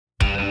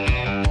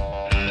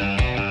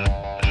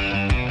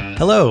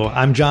Hello,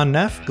 I'm John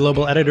Neff,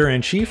 Global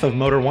Editor-in-Chief of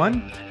Motor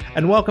One,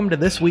 and welcome to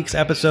this week's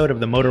episode of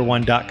the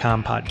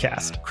MotorOne.com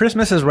podcast.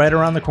 Christmas is right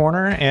around the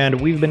corner, and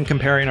we've been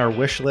comparing our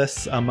wish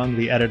lists among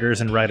the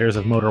editors and writers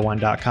of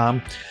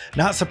MotorOne.com.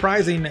 Not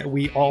surprising,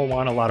 we all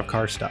want a lot of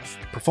car stuff.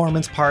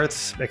 Performance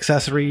parts,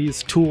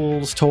 accessories,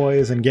 tools,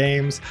 toys, and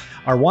games.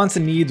 Our wants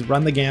and needs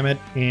run the gamut,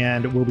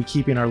 and we'll be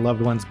keeping our loved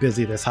ones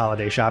busy this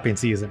holiday shopping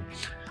season.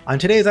 On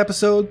today's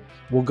episode,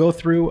 we'll go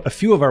through a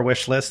few of our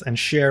wish lists and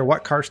share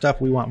what car stuff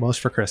we want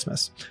most for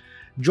Christmas.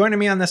 Joining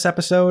me on this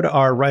episode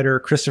are writer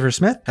Christoper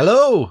Smith.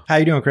 Hello. How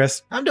you doing,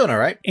 Chris? I'm doing all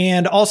right.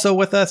 And also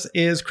with us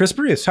is Chris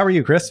Bruce. How are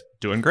you, Chris?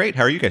 Doing great.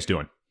 How are you guys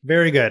doing?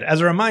 Very good.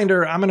 As a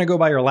reminder, I'm going to go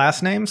by your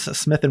last names,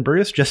 Smith and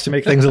Bruce, just to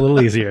make things a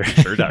little easier.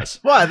 Sure does.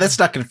 Well, that's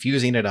not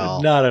confusing at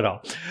all. Not at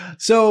all.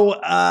 So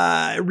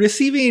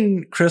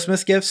receiving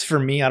Christmas gifts for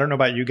me, I don't know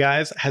about you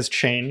guys, has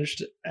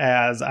changed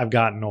as I've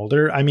gotten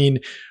older. I mean,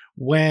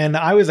 when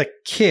I was a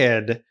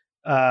kid,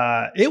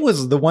 it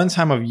was the one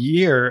time of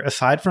year,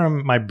 aside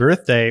from my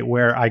birthday,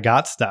 where I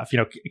got stuff. You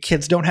know,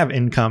 kids don't have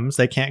incomes.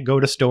 They can't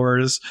go to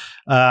stores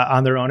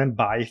on their own and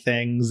buy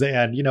things.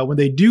 And, you know, when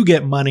they do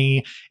get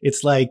money,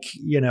 it's like,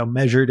 you know,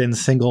 measured in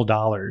single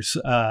dollars.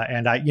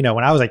 And I, you know,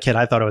 when I was a kid,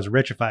 I thought I was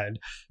rich if I had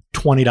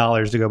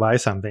 $20 to go buy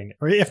something,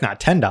 or if not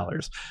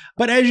 $10.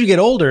 But as you get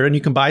older and you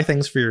can buy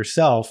things for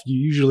yourself, you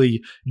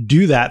usually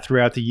do that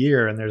throughout the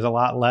year. And there's a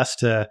lot less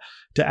to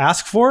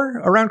ask for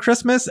around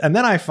Christmas. And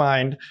then I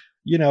find,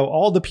 you know,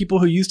 all the people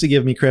who used to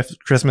give me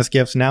Christmas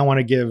gifts now want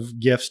to give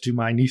gifts to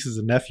my nieces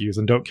and nephews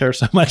and don't care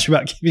so much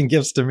about giving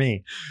gifts to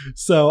me.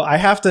 So I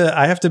have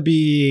to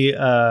be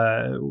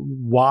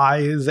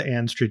wise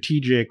and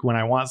strategic when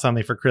I want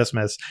something for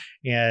Christmas,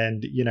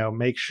 and, you know,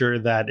 make sure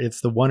that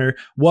it's the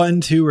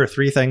one, two, or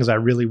three things I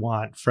really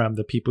want from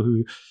the people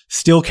who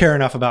still care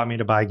enough about me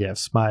to buy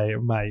gifts. My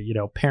you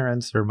know,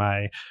 parents or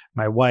my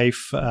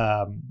wife.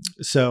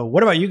 So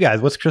what about you guys?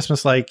 What's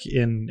Christmas like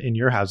in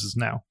your houses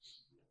now?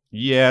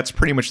 Yeah, it's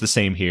pretty much the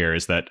same here.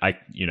 Is that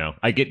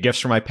I get gifts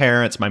from my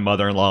parents, my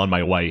mother-in-law, and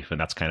my wife, and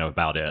that's kind of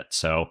about it.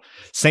 So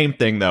same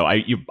thing though.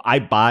 I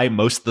buy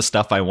most of the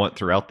stuff I want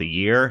throughout the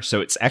year, so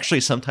it's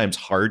actually sometimes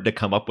hard to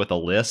come up with a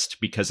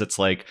list because it's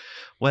like,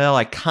 well,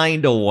 I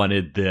kind of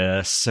wanted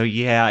this, so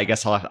yeah, I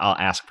guess I'll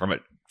ask from it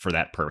for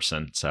that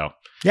person. So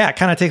yeah, it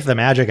kind of takes the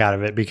magic out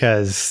of it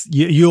because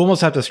you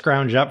almost have to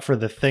scrounge up for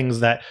the things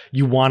that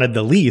you wanted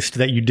the least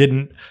that you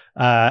didn't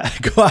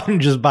go out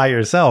and just buy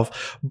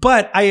yourself.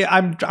 But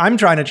I'm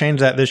trying to change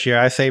that this year.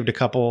 I saved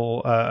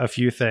a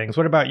few things.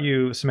 What about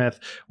you, Smith?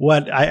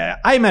 What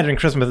I imagine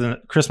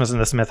Christmas in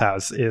the Smith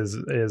house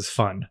is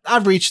fun.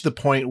 I've reached the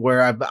point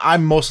where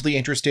I'm mostly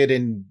interested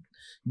in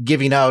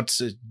giving out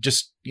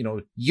just, you know,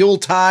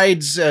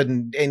 Yuletides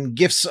and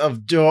gifts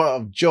of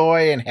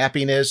joy and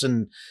happiness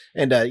and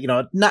you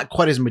know, not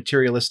quite as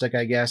materialistic,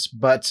 I guess,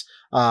 but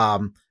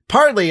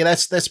partly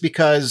that's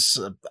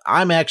because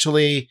I'm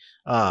actually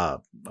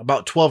about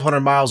 1,200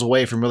 miles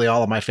away from really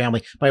all of my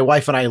family. My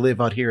wife and I live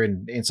out here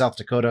in South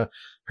Dakota.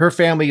 Her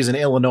family is in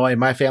Illinois.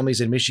 My family's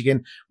in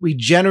Michigan. We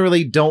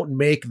generally don't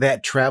make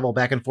that travel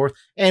back and forth,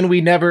 and we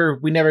never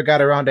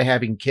got around to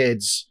having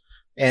kids.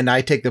 And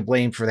I take the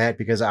blame for that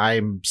because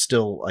I'm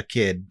still a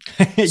kid.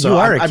 So you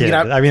are a kid.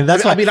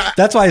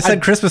 That's why I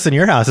said Christmas in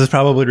your house is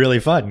probably really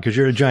fun because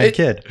you're a giant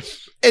kid.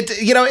 It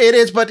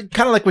is, but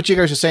kind of like what you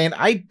guys are saying.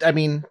 I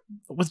mean,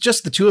 with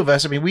just the two of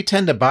us, I mean, we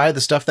tend to buy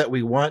the stuff that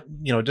we want,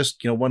 you know,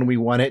 just, you know, when we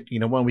want it, you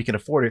know, when we can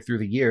afford it through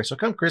the year. So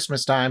come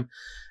Christmas time,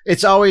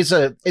 it's always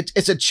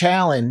it's a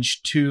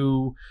challenge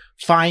to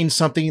find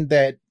something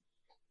that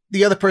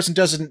the other person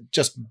doesn't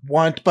just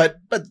want, but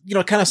you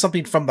know, kind of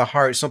something from the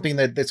heart, something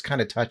that's kind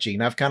of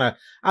touching. I've gotten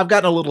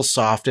a little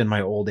soft in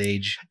my old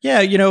age. Yeah,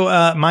 you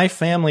know, my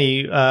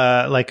family,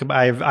 like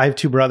I have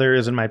two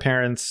brothers and my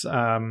parents,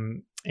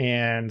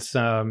 and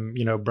some,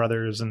 you know,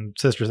 brothers and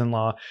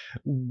sisters-in-law.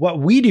 What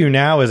we do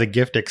now is a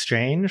gift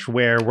exchange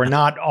where we're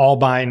not all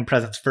buying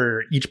presents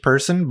for each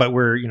person, but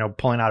we're, you know,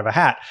 pulling out of a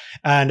hat.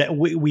 And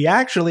we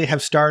actually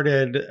have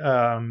started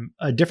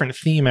a different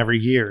theme every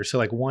year. So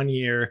like one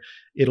year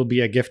it'll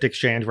be a gift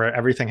exchange where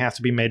everything has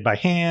to be made by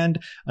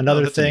hand.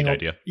 Another thing,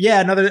 idea.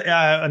 Yeah,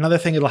 another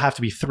thing, it'll have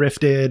to be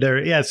thrifted,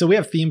 or yeah. So we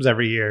have themes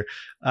every year,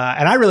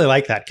 and I really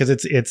like that because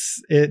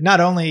it not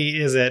only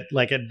is it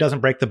like it doesn't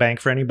break the bank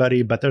for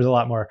anybody, but there's a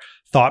lot more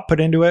thought put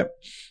into it.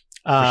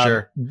 For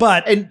sure,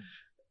 but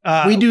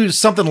we do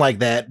something like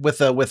that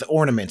with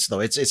ornaments though.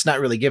 It's not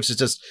really gifts.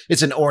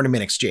 It's an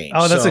ornament exchange.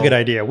 Oh, that's a good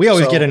idea. We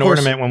always get an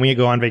ornament when we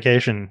go on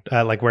vacation.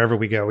 Like wherever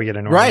we go, we get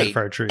an ornament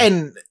for our tree.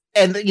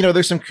 And, you know,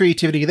 there's some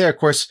creativity there. Of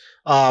course,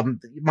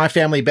 my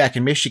family back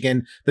in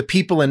Michigan, the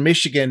people in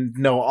Michigan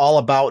know all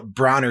about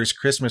Bronner's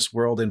Christmas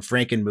World in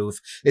Frankenmuth.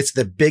 It's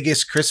the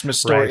biggest Christmas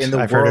store in the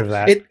world. Heard of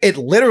that. It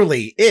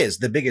literally is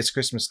the biggest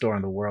Christmas store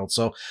in the world.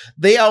 So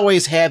they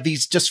always have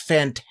these just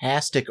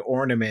fantastic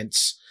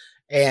ornaments.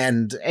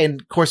 And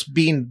of course,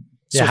 being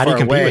so how do you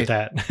compete away, with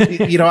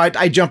that? You know,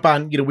 I jump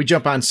on, you know, we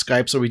jump on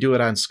Skype, so we do it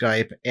on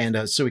Skype,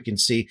 and so we can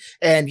see.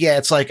 And yeah,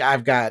 it's like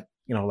I've got,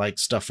 you know, like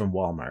stuff from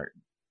Walmart.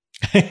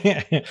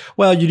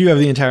 Well, you do have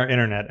the entire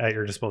internet at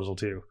your disposal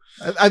too.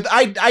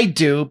 I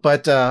do,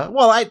 but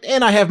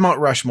I have Mount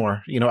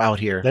Rushmore, out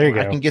here. There you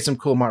go. I can get some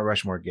cool Mount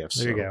Rushmore gifts.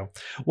 There you go.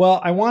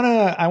 Well, I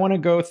wanna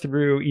go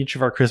through each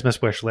of our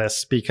Christmas wish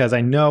lists because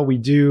I know we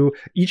do.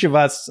 Each of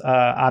us,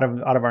 out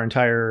of our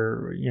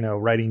entire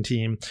writing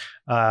team,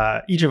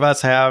 each of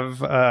us have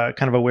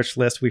kind of a wish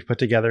list we've put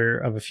together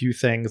of a few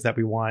things that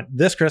we want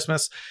this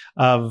Christmas,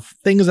 of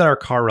things that are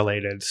car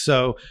related.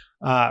 So,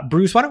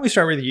 Bruce, why don't we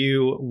start with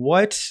you?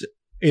 What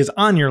is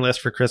on your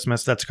list for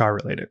Christmas that's car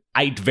related?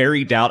 I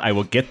very doubt I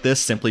will get this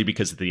simply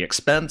because of the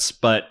expense.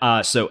 But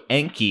so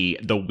Enki,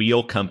 the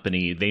wheel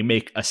company, they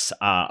make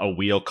a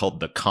wheel called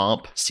the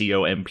Comp,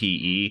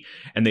 COMPE,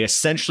 and they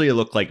essentially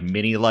look like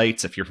mini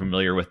lights, if you're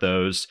familiar with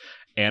those.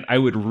 And I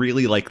would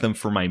really like them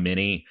for my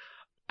Mini.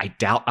 I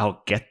doubt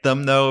I'll get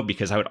them though,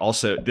 because I would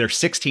also, they're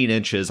 16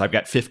 inches. I've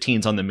got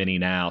 15s on the Mini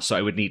now, so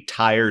I would need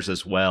tires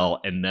as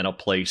well, and then a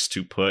place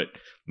to put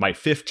my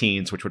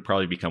 15s, which would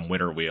probably become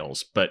winter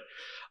wheels. But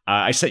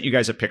I sent you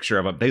guys a picture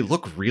of them. They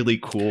look really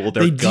cool.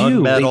 They're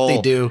gunmetal.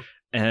 They do.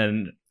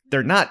 And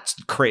they're not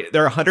crazy.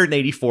 They're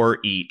 184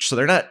 each, so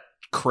they're not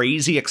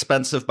crazy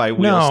expensive by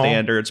wheel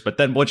standards. But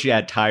then once you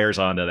add tires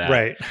onto that,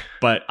 right?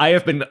 But I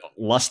have been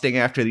lusting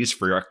after these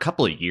for a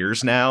couple of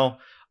years now.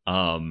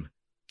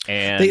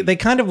 And they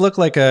kind of look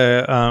like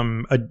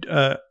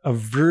a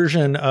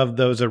version of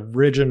those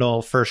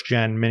original first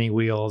gen mini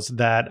wheels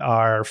that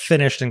are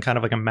finished in kind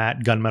of like a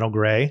matte gunmetal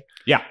gray.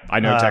 Yeah, I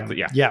know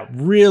exactly. Yeah,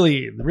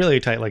 really, really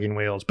tight looking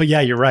wheels. But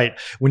yeah, you're right.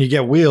 When you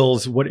get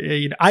wheels,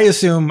 I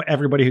assume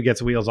everybody who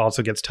gets wheels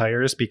also gets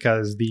tires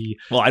because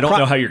I don't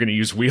know how you're going to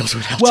use wheels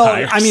without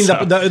tires. I mean,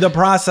 the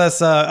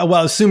process.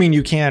 Assuming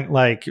you can't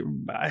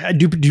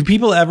do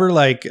people ever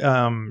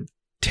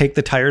take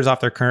the tires off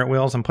their current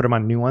wheels and put them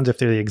on new ones if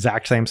they're the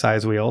exact same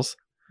size wheels?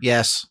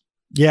 Yes.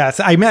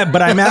 I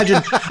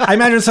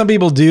imagine some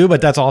people do,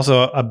 but that's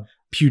also a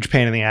huge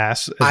pain in the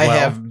ass as I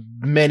have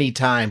many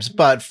times,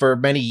 but for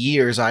many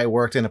years I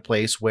worked in a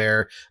place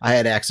where I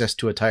had access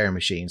to a tire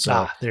machine.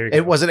 So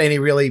it wasn't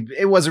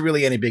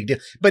really any big deal.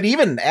 But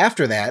even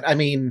after that, I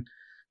mean,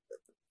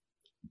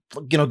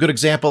 good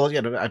example,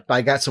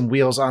 I got some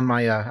wheels on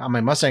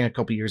my Mustang a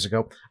couple years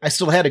ago. I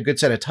still had a good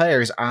set of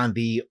tires on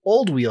the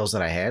old wheels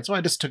that I had. So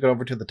I just took it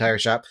over to the tire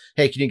shop.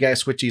 Hey, can you guys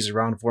switch these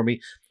around for me?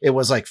 It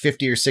was like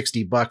 $50 or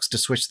 $60 to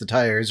switch the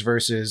tires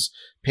versus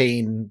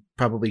paying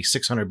probably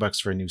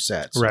 $600 for a new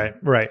set. So.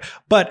 Right.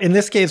 But in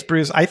this case,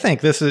 Bruce, I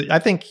think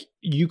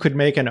you could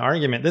make an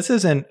argument. This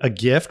isn't a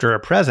gift or a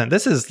present.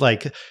 This is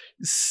like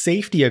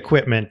safety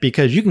equipment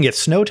because you can get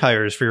snow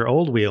tires for your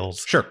old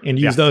wheels. Sure. And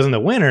use those in the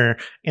winter.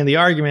 And the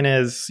argument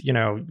is,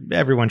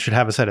 everyone should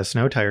have a set of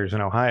snow tires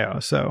in Ohio.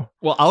 So,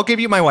 well, I'll give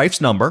you my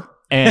wife's number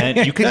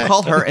and you can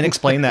call her and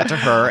explain that to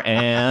her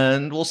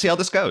and we'll see how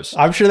this goes.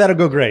 I'm sure that'll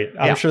go great.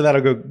 I'm sure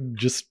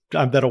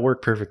that'll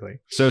work perfectly.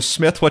 So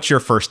Smith, what's your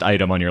first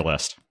item on your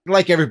list?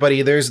 Like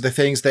everybody, there's the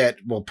things that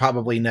will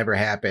probably never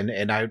happen.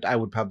 And I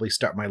would probably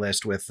start my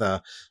list with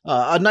a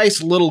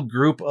nice little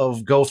group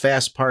of go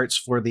fast parts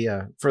for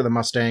the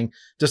Mustang,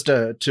 just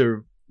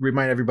to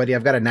remind everybody,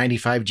 I've got a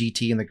 95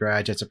 GT in the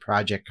garage. It's a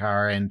project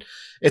car and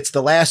it's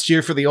the last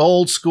year for the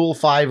old school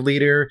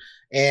 5-liter.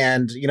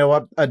 And you know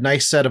what? A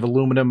nice set of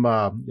aluminum,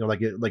 like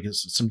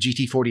some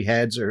GT40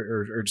 heads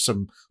or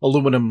some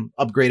aluminum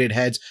upgraded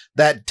heads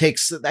that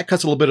cuts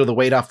a little bit of the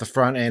weight off the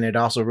front, and it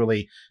also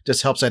really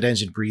just helps that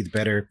engine breathe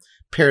better.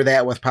 Pair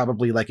that with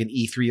probably like an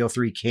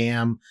E303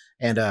 cam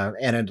and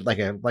like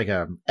a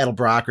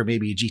Edelbrock or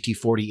maybe a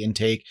GT40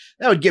 intake.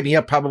 That would get me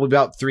up probably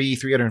about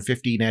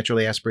 350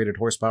 naturally aspirated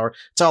horsepower.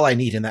 It's all I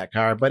need in that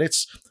car, but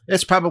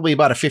it's probably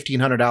about a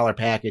 $1,500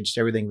 package to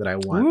everything that I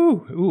want.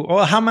 Ooh.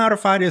 Well, how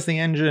modified is the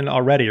engine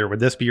already, or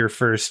would this be your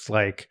first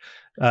suite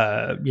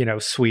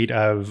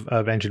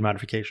of engine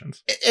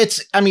modifications?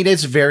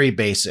 It's very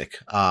basic.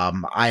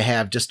 I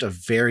have just a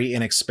very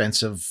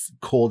inexpensive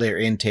cold air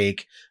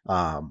intake,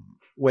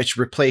 which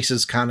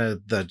replaces kind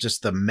of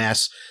the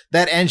mess.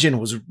 That engine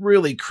was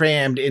really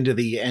crammed into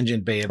the engine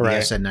bay of the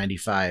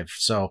SN95.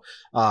 So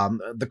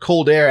the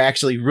cold air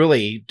actually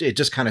it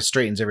just kind of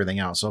straightens everything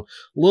out. So a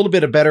little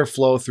bit of better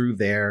flow through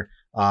there.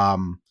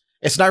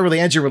 It's not really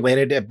engine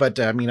related, but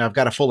I've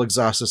got a full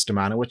exhaust system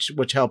on it,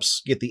 which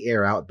helps get the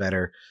air out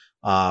better.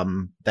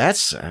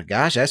 That's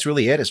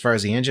really it as far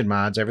as the engine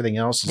mods. Everything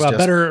else is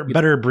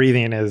better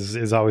breathing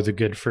is always a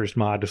good first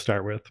mod to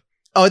start with.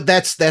 Oh,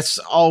 that's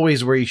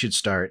always where you should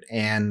start.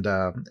 And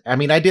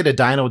I did a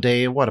dyno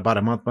day, about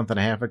a month and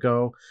a half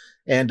ago.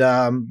 And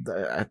I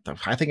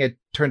think I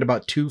turned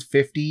about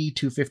 250,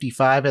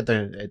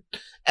 255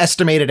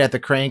 estimated at the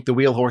crank. The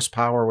wheel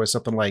horsepower was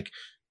something like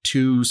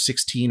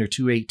 216 or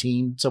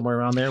 218, somewhere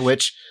around there,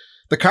 which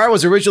the car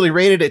was originally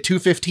rated at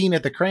 215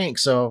 at the crank.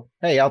 So,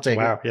 hey, I'll take it.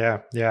 Wow. Yeah.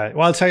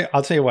 Well,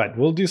 I'll tell you what,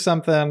 we'll do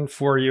something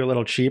for you a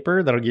little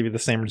cheaper. That'll give you the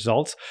same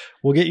results.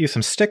 We'll get you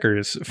some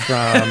stickers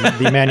from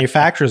the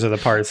manufacturers of the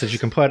parts that you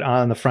can put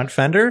on the front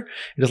fender and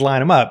just line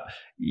them up.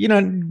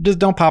 Just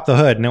don't pop the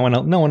hood. No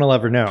one will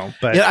ever know.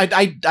 But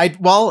yeah,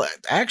 well,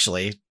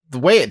 actually, the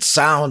way it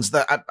sounds,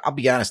 I'll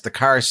be honest, the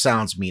car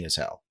sounds mean as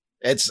hell.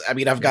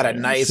 I've got a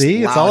nice.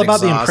 See, it's all about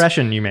exhaust. the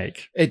impression you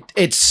make.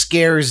 It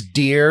scares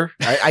deer.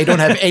 I don't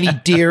have any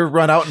deer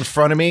run out in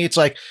front of me. It's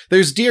like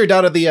there's deer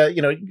down at the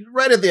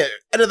right at the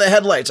end of the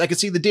headlights. I can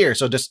see the deer,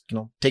 so just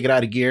take it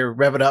out of gear,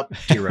 rev it up,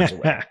 deer runs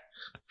away.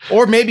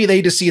 Or maybe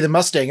they just see the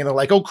Mustang and they're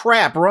like, "Oh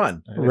crap,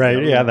 run!"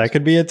 Right? Yeah, that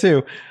could be it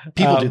too.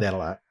 People do that a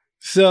lot.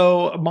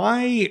 So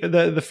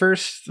the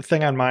first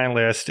thing on my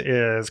list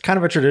is kind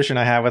of a tradition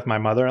I have with my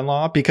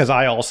mother-in-law, because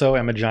I also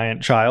am a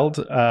giant child,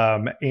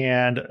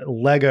 and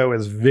Lego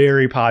is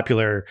very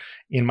popular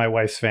in my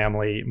wife's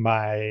family.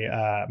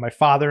 My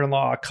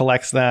father-in-law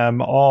collects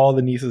them. All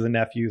the nieces and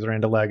nephews are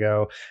into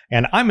Lego,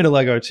 and I'm into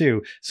Lego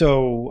too.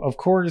 So of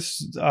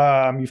course,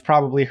 you've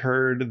probably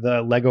heard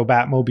the Lego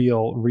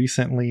Batmobile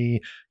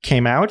recently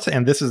came out,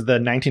 and this is the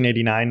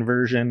 1989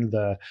 version,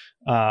 the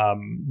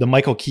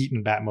Michael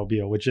Keaton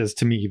Batmobile, which is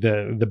to me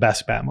the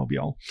best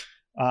Batmobile.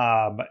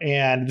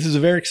 And this is a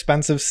very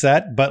expensive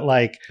set, but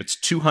like it's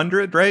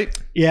 $200, right?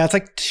 Yeah, it's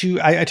like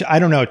I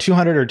don't know,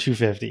 200 or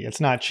 250.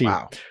 It's not cheap.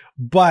 Wow.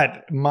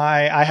 But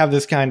I have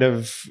this kind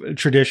of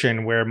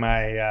tradition where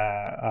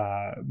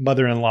my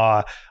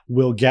mother-in-law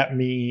will get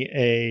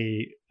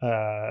me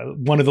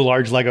one of the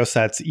large Lego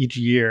sets each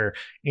year,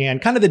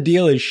 and kind of the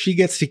deal is she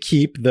gets to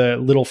keep the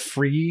little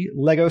free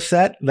Lego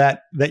set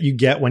that you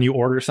get when you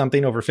order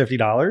something over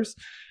 $50.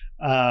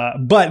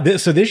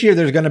 So this year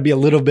there's going to be a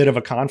little bit of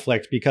a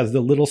conflict, because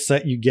the little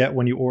set you get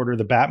when you order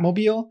the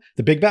Batmobile,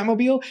 the big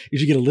Batmobile,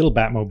 is you get a little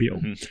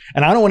Batmobile,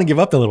 and I don't want to give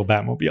up the little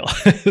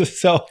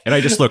Batmobile. And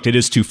I just looked; it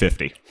is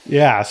 $250.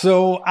 Yeah,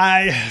 so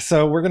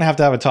we're gonna have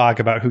to have a talk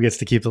about who gets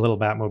to keep the little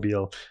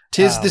Batmobile.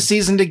 'Tis the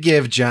season to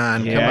give,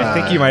 John. Yeah, Come on. I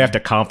think you might have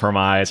to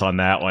compromise on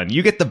that one.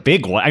 You get the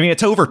big one. I mean,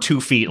 it's over 2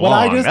 feet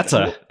long. That's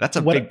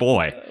a big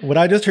boy. What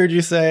I just heard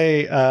you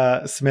say,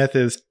 Smith,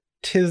 is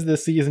 'tis the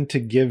season to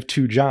give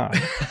to John,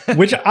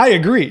 which I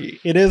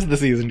agree. It is the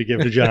season to give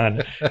to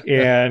John.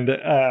 And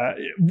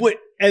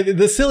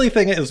the silly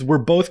thing is, we're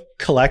both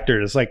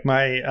collectors. Like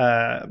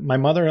my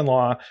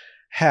mother-in-law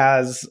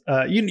has,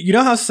 you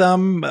know how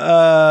some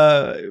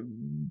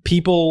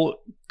people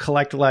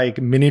collect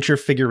like miniature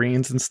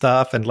figurines and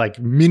stuff, and like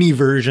mini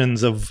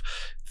versions of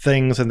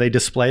things, and they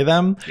display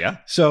them. Yeah.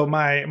 So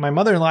my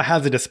mother-in-law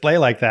has a display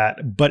like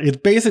that, but it's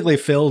basically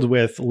filled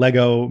with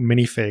Lego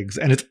minifigs,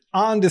 and it's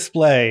on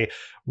display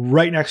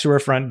right next to her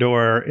front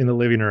door in the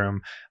living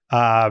room.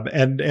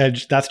 And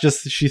that's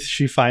just,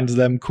 she finds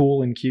them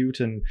cool and cute,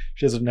 and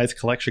she has a nice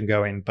collection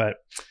going. But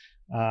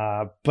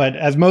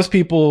as most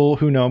people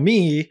who know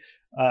me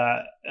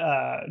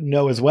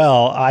know as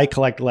well, I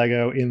collect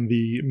Lego in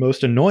the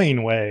most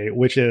annoying way,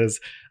 which is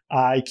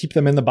I keep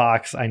them in the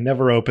box. I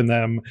never open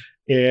them,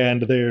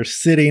 and they're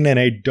sitting in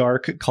a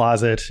dark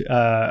closet,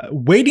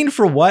 waiting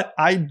for what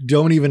I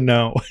don't even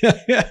know.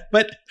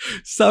 But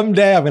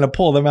someday I'm going to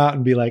pull them out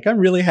and be like, I'm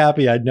really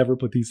happy I'd never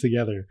put these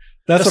together.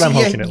 That's what I'm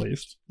hoping, at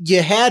least.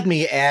 You had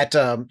me at,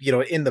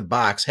 in the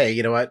box. Hey,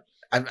 you know what?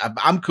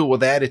 I'm cool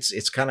with that.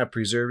 It's kind of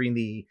preserving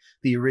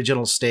the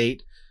original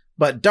state.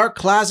 But dark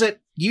closet,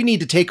 you need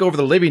to take over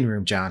the living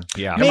room, John.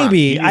 Yeah,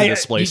 maybe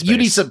you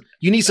need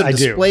some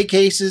display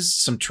cases,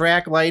 some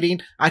track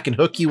lighting. I can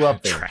hook you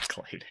up there. Track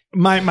lighting.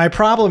 My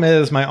problem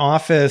is my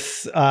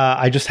office.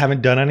 I just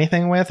haven't done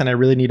anything with, and I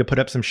really need to put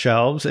up some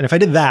shelves. And if I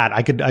did that,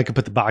 I could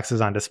put the boxes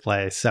on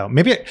display. So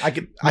maybe I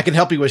can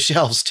help you with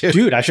shelves too,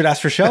 dude. I should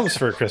ask for shelves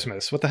for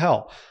Christmas. What the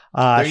hell?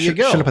 There you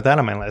go. Should have put that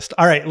on my list.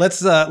 All right, let's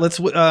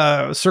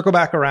circle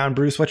back around.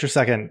 Bruce, what's your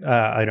second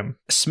item?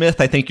 Smith,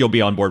 I think you'll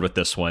be on board with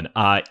this one.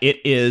 It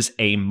is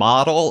a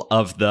model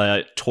of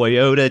the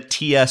Toyota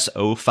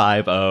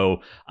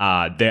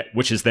TS050,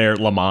 which is their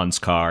Le Mans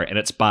car, and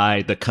it's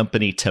by the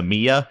company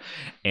Tamiya.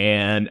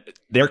 And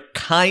they're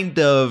kind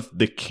of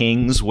the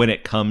kings when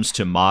it comes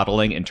to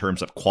modeling in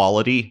terms of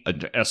quality,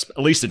 at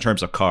least in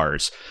terms of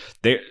cars.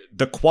 The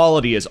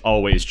quality is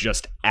always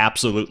just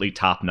absolutely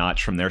top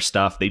notch from their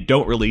stuff. They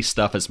don't release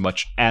stuff as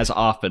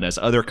often as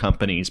other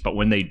companies, but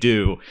when they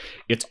do,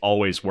 it's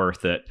always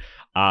worth it.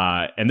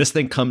 And this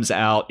thing comes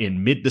out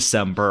in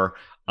mid-December.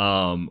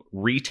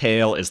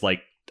 Retail is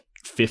like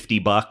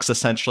 $50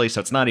 essentially,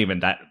 so it's not even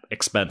that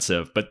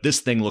expensive. But this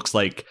thing looks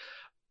like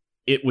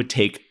it would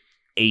take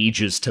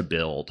ages to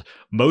build,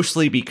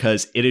 mostly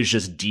because it is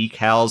just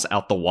decals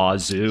out the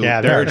wazoo. Yeah,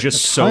 there are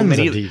just so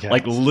many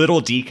like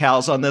little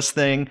decals on this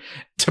thing.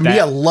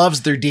 Tamiya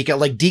loves their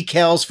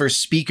decals for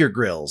speaker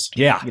grills.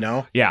 Yeah,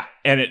 yeah,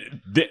 and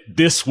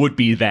this would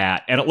be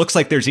that. And it looks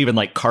like there's even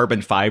like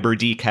carbon fiber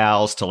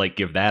decals to like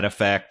give that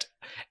effect.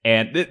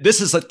 And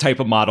this is a type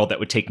of model that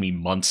would take me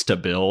months to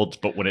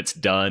build, but when it's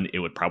done, it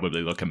would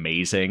probably look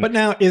amazing. But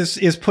now,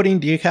 is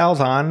putting decals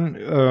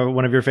on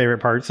one of your favorite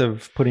parts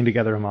of putting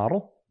together a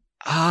model?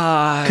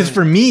 Because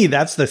for me,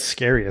 that's the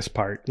scariest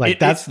part. Like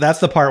that's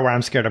the part where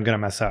I'm scared I'm going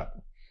to mess up.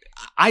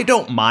 I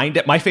don't mind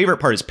it. My favorite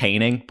part is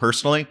painting,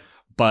 personally,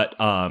 but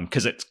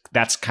because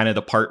that's kind of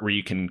the part where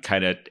you can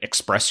kind of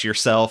express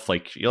yourself.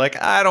 Like you're like,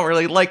 I don't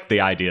really like the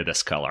idea of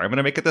this color. I'm going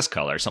to make it this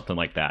color, or something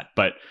like that.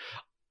 But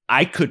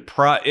I could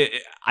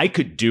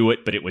do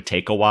it, but it would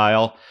take a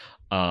while.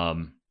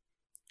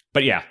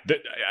 But yeah,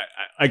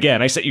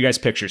 again, I sent you guys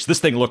pictures. This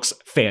thing looks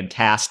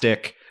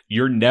fantastic.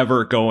 You're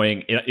never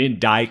going in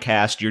die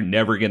cast. You're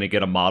never going to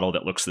get a model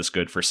that looks this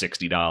good for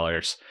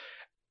 $60.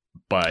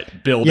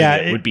 But building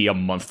it would be a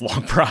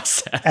month-long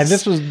process. And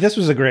this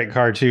was a great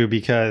car too,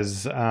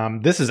 because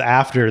this is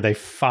after they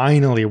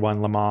finally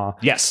won Le Mans.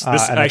 Yes,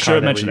 I should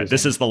have mentioned that.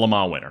 This is the Le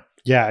Mans winner.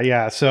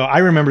 Yeah. So I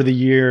remember the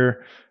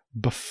year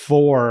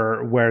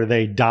before where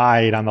they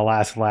died on the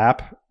last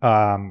lap.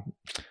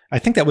 I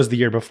think that was the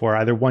year before,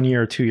 either 1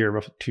 year or 2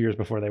 years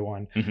before they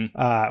won,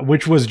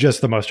 which was just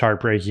the most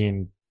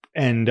heartbreaking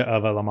end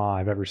of a Le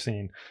Mans I've ever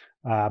seen.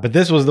 But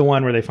this was the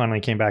one where they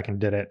finally came back and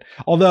did it.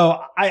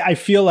 Although I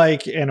feel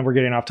like, and we're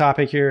getting off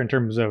topic here in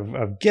terms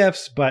of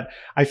gifts, but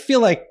I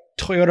feel like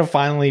Toyota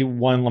finally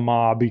won Le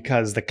Mans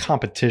because the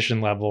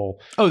competition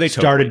level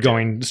started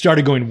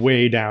going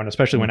way down,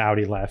 especially when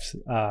Audi left.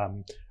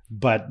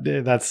 But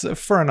that's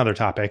for another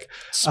topic.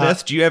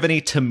 Smith, do you have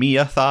any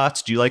Tamiya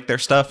thoughts? Do you like their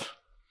stuff?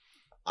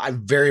 I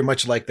very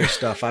much like their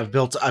stuff. I've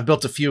built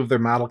a few of their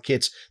model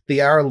kits.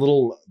 They're a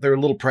little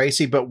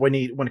pricey, but when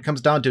it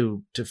comes down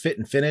to fit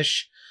and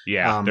finish,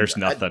 there's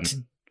nothing.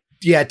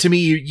 To me,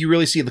 you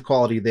really see the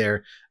quality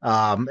there.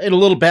 And a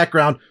little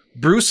background: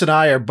 Bruce and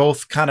I are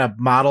both kind of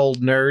model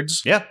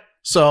nerds. Yeah.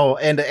 So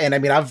and I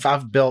mean,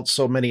 I've built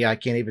so many I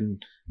can't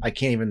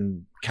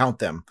even count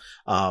them.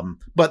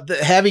 But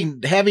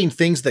having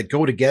things that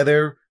go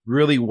together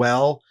really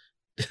well.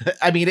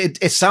 I mean,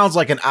 it sounds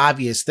like an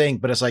obvious thing,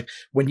 but it's like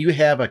when you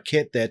have a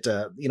kit that,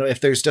 if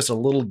there's just a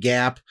little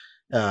gap,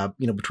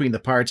 between the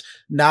parts,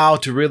 now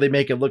to really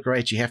make it look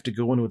right, you have to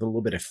go in with a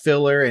little bit of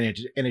filler, and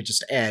it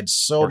just adds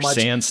so much.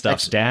 Sand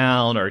stuff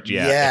down, or it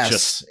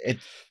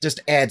just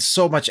adds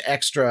so much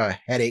extra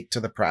headache to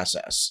the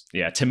process.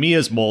 Yeah,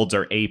 Tamiya's molds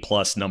are A+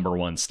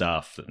 #1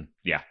 stuff, and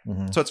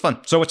so it's fun.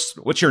 So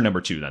what's your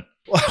number 2 then?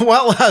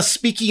 Well,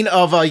 speaking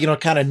of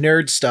kind of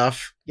nerd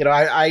stuff,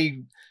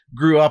 I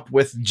grew up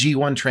with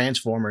G1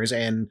 Transformers,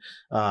 and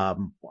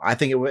I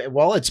think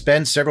it's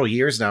been several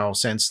years now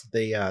since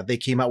they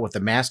came out with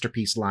the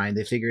Masterpiece line.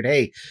 They figured,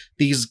 hey,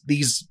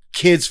 these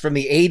kids from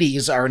the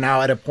 80s are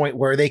now at a point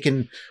where they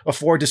can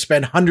afford to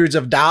spend hundreds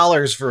of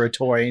dollars for a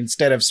toy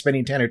instead of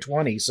spending 10 or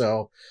 20.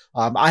 So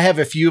I have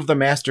a few of the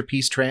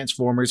Masterpiece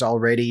Transformers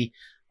already.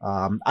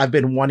 I've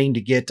been wanting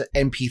to get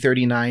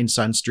MP39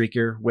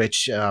 Sunstreaker,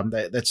 which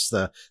that's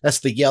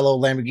the yellow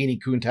Lamborghini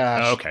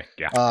Countach. Oh, okay,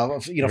 yeah,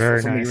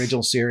 from the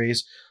original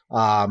series.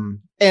 And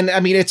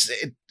I mean,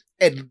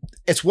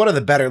 it's one of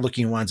the better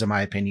looking ones in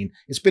my opinion.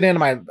 It's been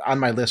on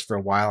my list for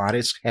a while. I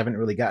just haven't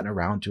really gotten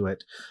around to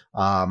it.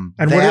 And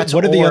what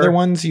are the other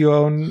ones you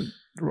own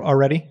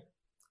already?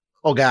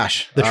 Oh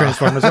gosh, the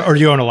Transformers, or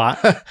you own a lot?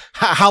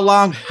 How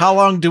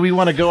long do we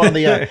want to go on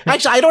the?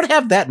 Actually, I don't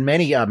have that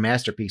many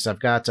Masterpiece. I've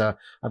got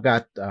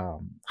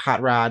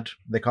Hot Rod.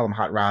 They call them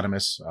Hot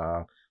Rodimus.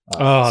 The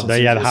Hot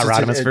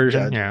Rodimus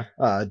version.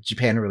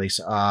 Japan release.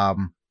 Who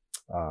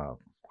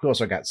else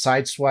I got?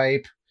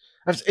 Sideswipe.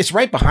 It's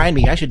right behind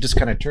me. I should just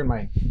kind of turn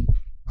my.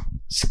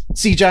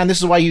 See, John, this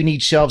is why you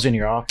need shelves in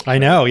your office. I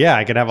know. Yeah,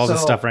 I could have all this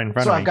stuff right in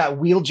front of me. So I've got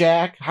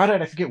Wheeljack. How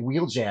did I forget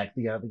Wheeljack?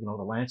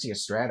 The Lancia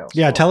Stratos.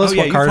 Yeah, tell us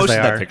what cars they are. You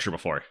posted that picture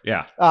before.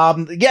 Yeah.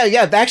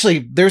 Yeah.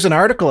 Actually, there's an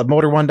article at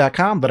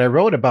Motor1.com that I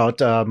wrote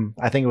about.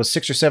 I think it was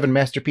 6 or 7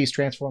 Masterpiece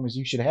Transformers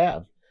you should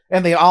have,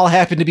 and they all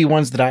happen to be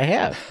ones that I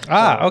have.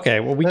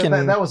 Okay. Well, we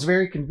can. That was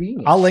very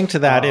convenient. I'll link to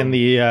that in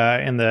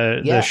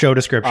the show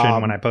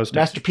description when I post it.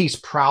 Masterpiece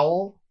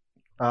Prowl.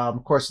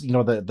 Of course,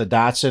 the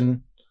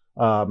Datsun.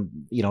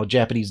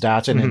 Japanese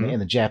Datsun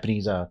and the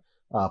Japanese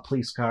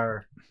police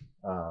car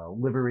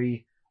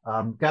livery.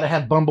 Got to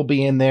have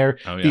Bumblebee in there.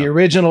 Oh, yeah. The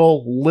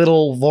original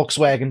little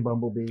Volkswagen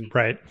Bumblebee.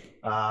 Right.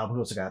 Who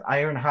else I got?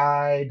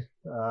 Ironhide,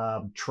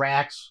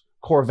 Trax,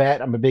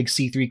 Corvette. I'm a big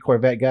C3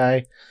 Corvette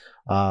guy.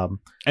 And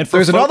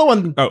there's another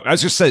one. Oh, I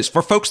was just saying,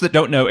 for folks that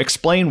don't know,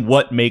 explain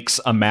what makes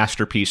a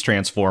Masterpiece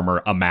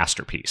Transformer a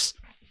masterpiece.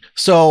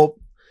 So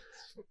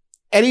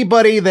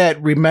anybody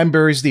that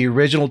remembers the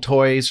original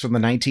toys from the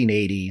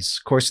 1980s,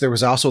 of course, there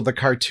was also the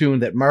cartoon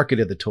that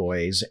marketed the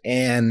toys,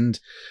 and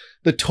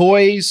the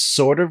toys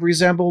sort of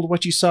resembled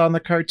what you saw in the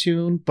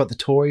cartoon, but the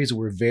toys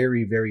were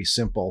very, very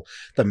simple.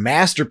 The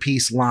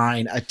Masterpiece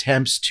line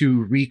attempts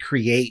to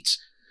recreate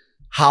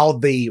how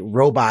the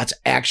robots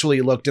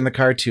actually looked in the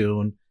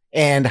cartoon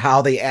and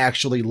how they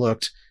actually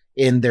looked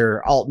in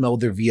their alt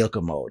mode, their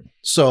vehicle mode.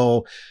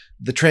 So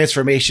the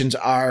transformations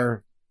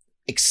are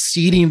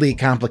exceedingly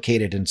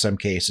complicated in some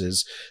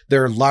cases.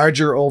 They're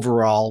larger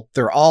overall.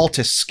 They're all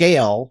to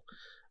scale.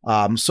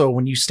 So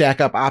when you stack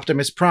up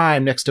Optimus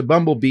Prime next to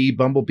Bumblebee,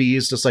 Bumblebee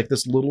is just like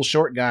this little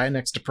short guy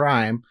next to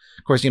Prime.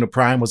 Of course,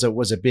 Prime was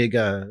a big,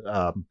 if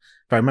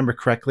I remember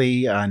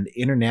correctly, an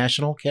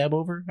international cab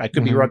over. I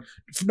could be wrong.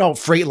 No,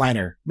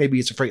 Freightliner. Maybe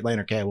it's a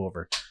Freightliner cab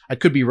over. I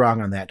could be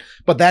wrong on that.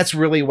 But that's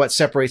really what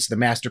separates the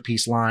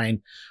Masterpiece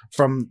line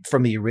from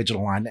the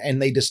original line.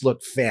 And they just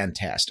look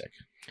fantastic.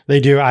 They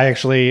do.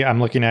 I'm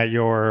looking at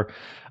your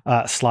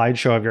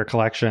slideshow of your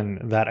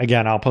collection that,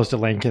 again, I'll post a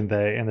link in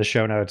the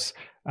show notes.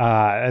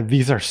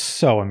 These are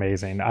so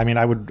amazing. I mean,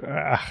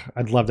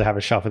 I'd love to have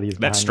a shelf of these.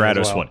 That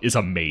Stratos one is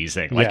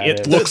amazing. Like, Yeah,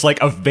 it looks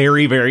like a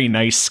very, very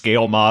nice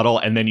scale model,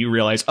 and then you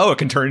realize, oh, it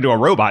can turn into a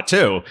robot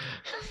too.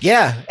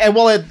 Yeah, and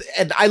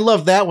and I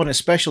love that one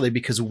especially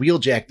because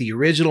Wheeljack, the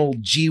original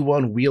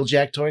G1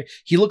 Wheeljack toy,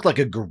 he looked like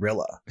a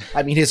gorilla.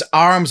 I mean, his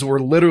arms were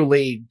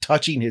literally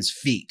touching his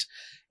feet,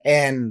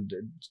 and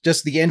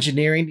just the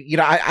engineering. You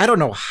know, I don't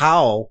know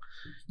how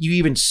you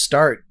even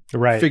start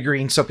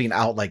figuring something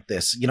out like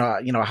this. You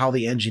know how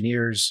the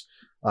engineers,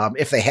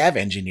 if they have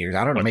engineers,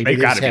 I don't know, maybe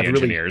they got to be have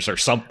engineers or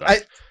something.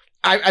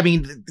 I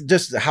mean,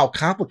 just how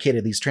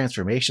complicated these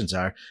transformations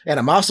are, and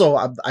I'm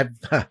also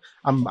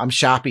I'm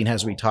shopping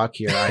as we talk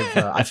here.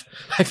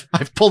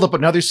 I've pulled up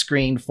another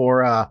screen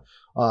for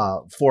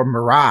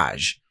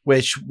Mirage,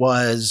 which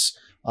was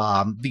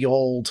the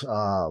old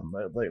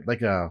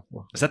like a,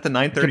 is that the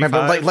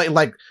 935?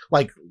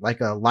 like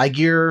a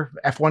Ligear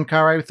F1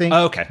 car, I think.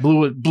 Oh, okay,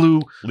 blue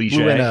Ligier.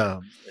 blue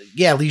and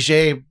yeah,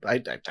 Ligier. I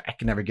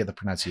can never get the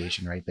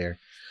pronunciation right there.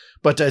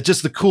 But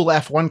just the cool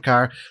F1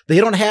 car. They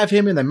don't have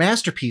him in the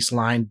Masterpiece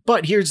line.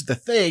 But here's the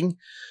thing.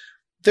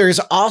 There's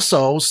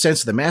also,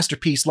 since the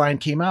Masterpiece line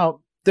came out,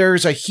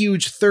 there's a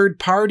huge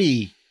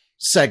third-party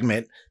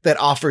segment that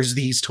offers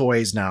these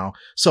toys now.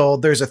 So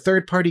there's a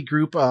third-party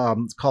group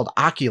called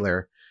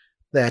Ocular,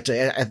 that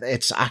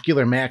it's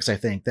Ocular Max, I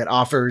think, that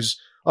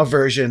offers a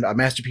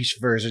Masterpiece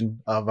version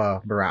of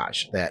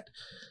Mirage that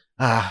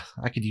I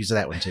could use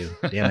that one too.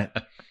 Damn it.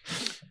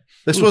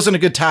 This wasn't a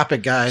good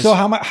topic, guys. So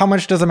how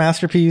much does a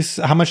Masterpiece,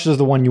 how much does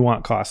the one you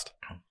want cost?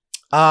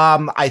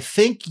 I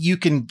think you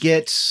can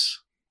get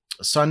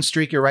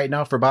Sunstreaker right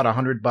now for about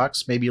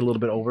 $100, maybe a little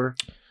bit over.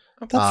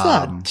 That's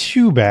not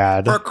too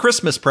bad. For a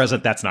Christmas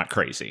present, that's not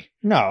crazy.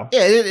 No.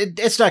 Yeah,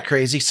 it's not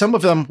crazy. Some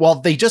of them, well,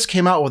 they just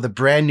came out with a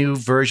brand new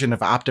version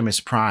of Optimus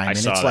Prime. And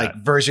it's like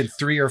version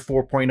 3 or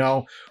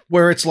 4.0,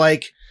 where it's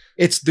like,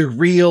 it's the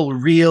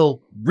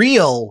real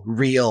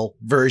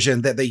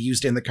version that they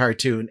used in the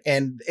cartoon.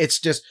 And it's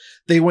just,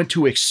 they went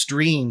to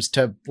extremes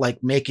to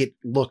like make it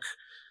look,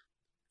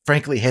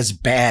 frankly, as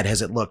bad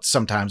as it looked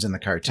sometimes in the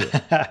cartoon.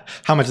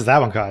 How much does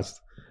that one cost?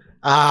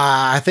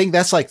 I think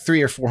that's like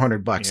 $300 or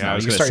 $400 now. I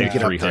was You're starting to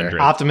get 300. up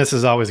there. Optimus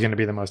is always going to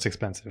be the most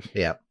expensive.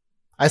 Yeah.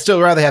 I still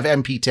rather have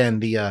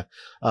MP10,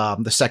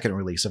 the second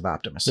release of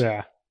Optimus.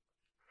 Yeah.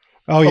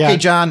 Oh, yeah. Okay,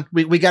 John,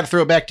 we got to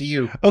throw it back to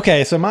you.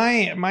 Okay, so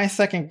my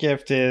second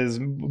gift is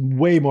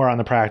way more on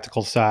the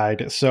practical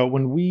side. So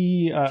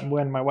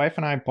when my wife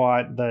and I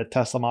bought the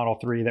Tesla Model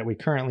 3 that we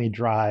currently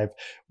drive,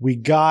 we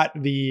got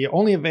the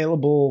only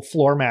available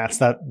floor mats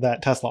that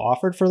Tesla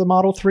offered for the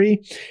Model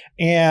 3,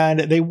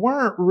 and they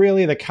weren't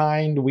really the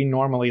kind we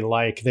normally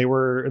like. They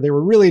were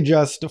really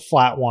just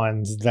flat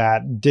ones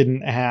that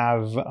didn't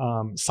have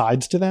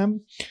sides to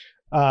them.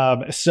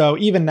 So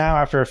even now,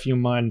 after a few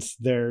months,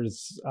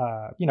 there's,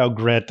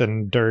 grit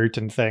and dirt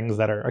and things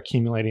that are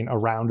accumulating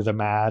around the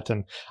mat.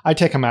 And I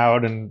take them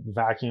out and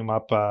vacuum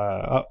up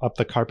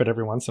the carpet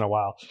every once in a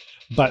while.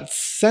 But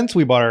since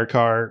we bought our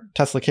car,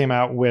 Tesla came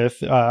out with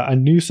a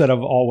new set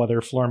of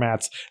all-weather floor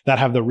mats that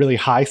have the really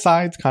high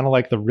sides, kind of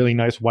like the really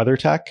nice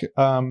WeatherTech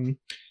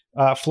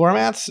floor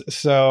mats.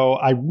 So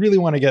I really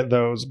want to get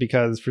those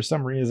because for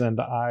some reason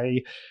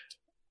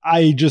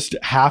I just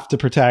have to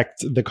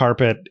protect the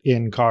carpet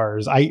in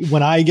cars.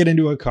 When I get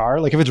into a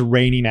car, like if it's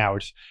raining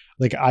out,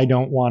 like I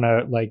don't want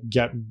to like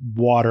get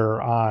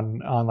water on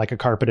like a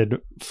carpeted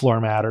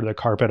floor mat or the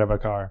carpet of a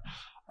car.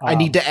 I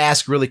need to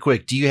ask really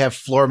quick. Do you have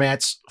floor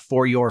mats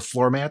for your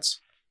floor mats?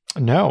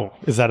 No.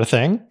 Is that a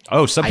thing?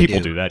 Oh, some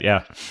people do that.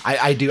 Yeah,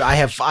 I do. I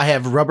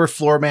have rubber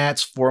floor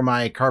mats for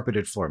my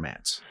carpeted floor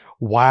mats.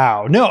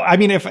 Wow. No, I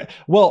mean,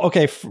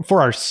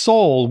 for our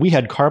Soul, we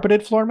had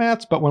carpeted floor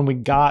mats, but when we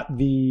got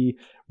the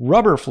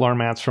rubber floor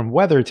mats from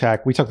WeatherTech,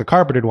 we took the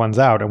carpeted ones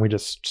out and we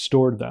just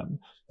stored them.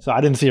 So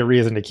I didn't see a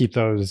reason to keep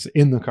those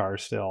in the car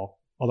still.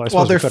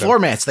 Although they're floor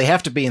mats. They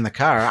have to be in the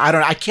car.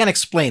 I can't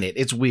explain it.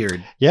 It's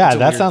weird. Yeah,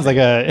 that sounds like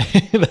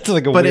that's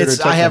like a. But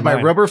I have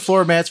my rubber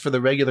floor mats for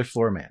the regular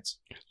floor mats.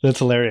 That's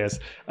hilarious.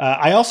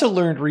 I also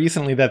learned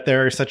recently that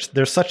there's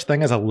such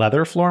thing as a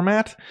leather floor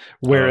mat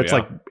where it's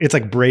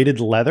like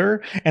braided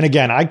leather. And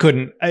again,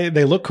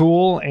 they look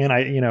cool. And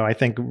I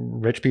think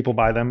rich people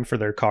buy them for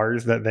their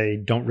cars that they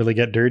don't really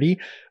get dirty.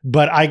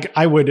 But I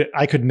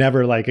could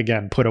never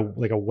put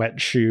a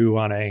wet shoe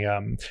on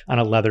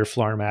a leather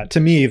floor mat. To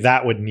me,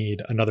 that would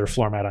need another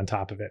floor mat on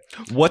top of it.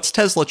 What's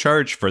Tesla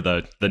charge for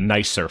the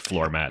nicer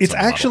floor mats? It's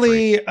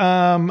actually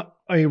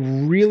a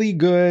really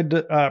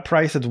good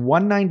price. It's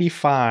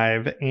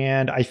 $195,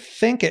 and I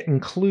think it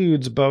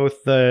includes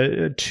both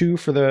the two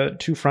for the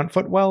two front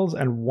footwells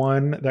and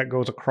one that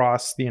goes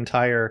across the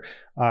entire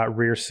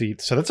rear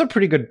seat. So that's a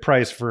pretty good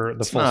price for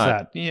the full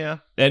set. Yeah,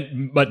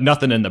 but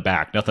nothing in the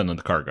back, nothing in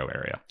the cargo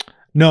area.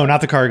 No,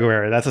 not the cargo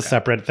area. That's a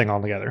separate thing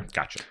altogether.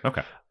 Gotcha.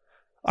 Okay.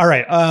 All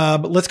right.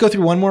 Let's go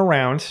through one more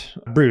round.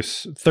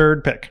 Bruce,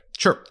 third pick.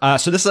 Sure.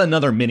 So this is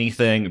another mini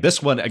thing.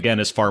 This one, again,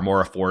 is far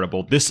more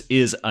affordable. This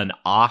is an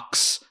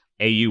Ox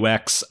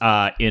AUX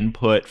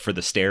input for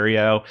the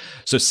stereo.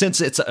 So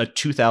since it's a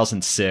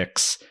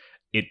 2006,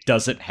 it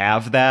doesn't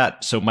have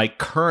that. So my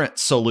current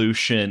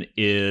solution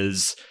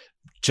is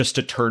just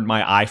to turn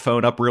my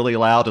iPhone up really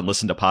loud and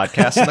listen to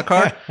podcasts in the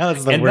car.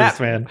 That's the worst,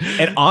 man.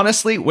 And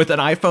honestly, with an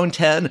iPhone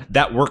 10,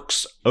 that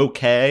works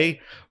okay.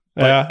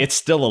 But it's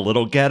still a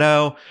little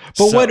ghetto.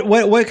 But so,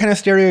 what kind of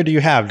stereo do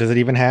you have? Does it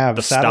even have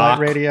the satellite stock,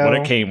 radio? What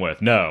it came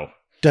with? No.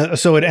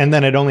 And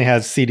then it only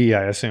has CD,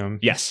 I assume.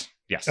 Yes.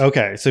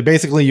 Okay, so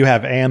basically you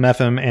have AM,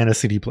 FM, and a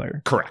CD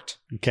player. Correct.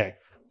 Okay.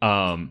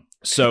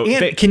 So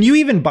can you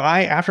even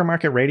buy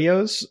aftermarket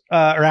radios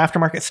or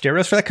aftermarket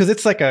stereos for that? Because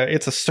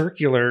it's a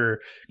circular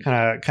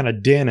kind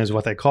of din is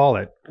what they call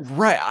it.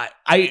 Right.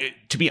 I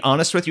to be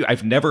honest with you,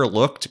 I've never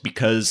looked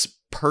because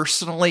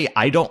personally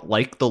I don't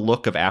like the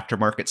look of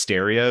aftermarket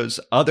stereos.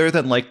 Other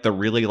than like the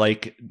really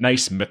like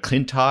nice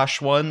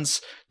Macintosh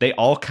ones, they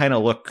all kind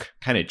of look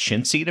kind of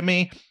chintzy to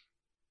me.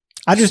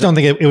 I just don't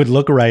think it would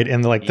look right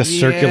in the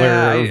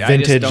circular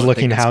vintage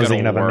looking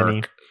housing of a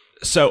Mini.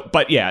 So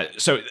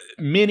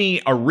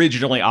Mini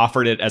originally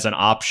offered it as an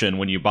option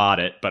when you bought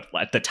it, but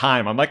at the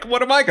time I'm like,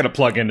 what am I going to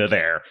plug into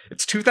there?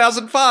 It's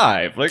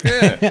 2005. Like,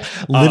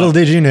 little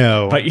did you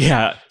know. But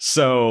yeah,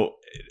 so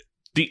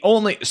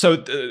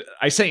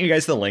I sent you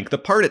guys the link. The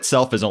part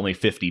itself is only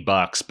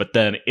 $50, but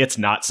then it's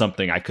not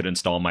something I could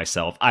install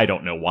myself. I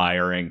don't know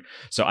wiring,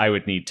 so I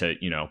would need to,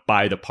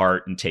 buy the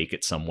part and take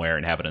it somewhere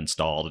and have it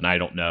installed. And I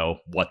don't know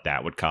what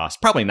that would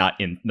cost. Probably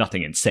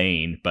nothing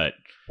insane, but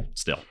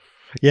still.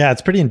 Yeah,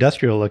 it's pretty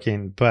industrial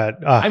looking,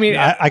 but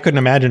I couldn't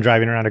imagine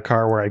driving around a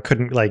car where I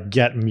couldn't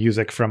get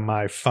music from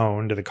my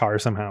phone to the car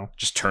somehow.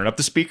 Just turn up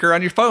the speaker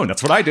on your phone.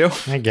 That's what I do.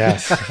 I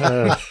guess.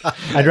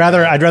 I'd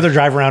rather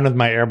drive around with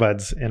my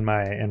earbuds in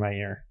my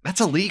ear.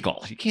 That's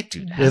illegal. You can't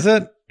do that. Is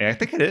it? Yeah, I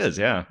think it is.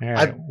 Yeah,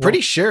 right. I'm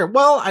pretty sure.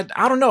 Well,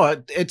 I don't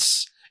know.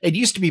 It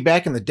used to be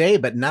back in the day,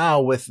 but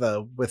now with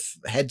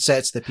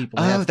headsets that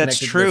people have. Oh, that's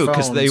true.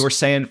 Because they were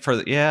saying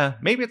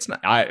maybe it's not.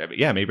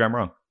 Maybe I'm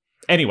wrong.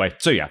 Anyway,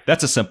 so yeah,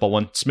 that's a simple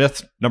one.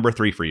 Smith, number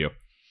 3 for you.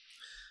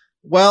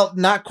 Well,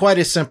 not quite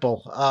as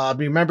simple.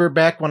 Remember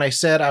back when I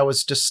said I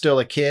was just still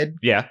a kid?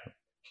 Yeah.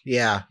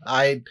 Yeah.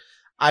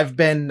 I've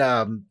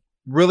been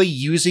really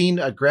using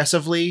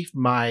aggressively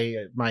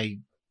my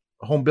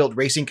home-built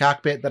racing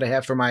cockpit that I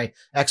have for my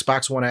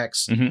Xbox One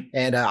X. Mm-hmm.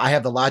 And I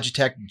have the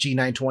Logitech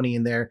G920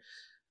 in there.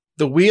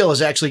 The wheel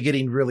is actually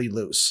getting really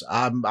loose.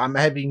 I'm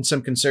having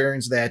some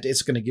concerns that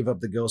it's going to give up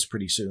the ghost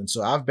pretty soon.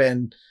 So I've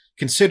been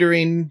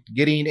considering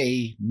getting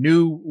a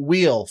new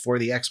wheel for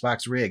the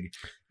Xbox rig.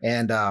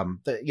 And,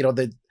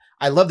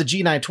 I love the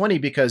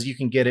G920 because you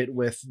can get it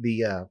with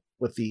the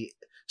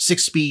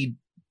 6-speed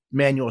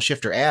manual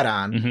shifter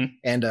add-on.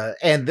 Mm-hmm.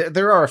 And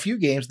there are a few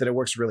games that it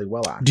works really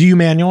well on. Do you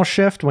manual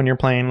shift when you're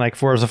playing like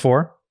Forza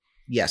 4?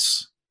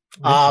 Yes.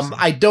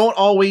 I don't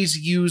always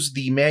use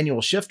the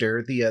manual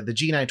shifter. The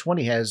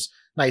G920 has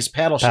nice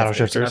paddle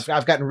shifters.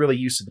 I've gotten really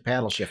used to the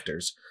paddle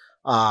shifters.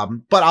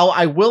 But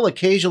I will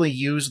occasionally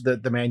use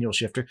the manual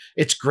shifter.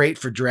 It's great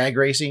for drag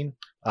racing.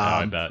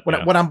 I bet,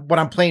 when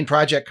I'm playing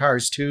Project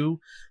Cars 2,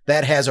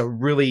 that has a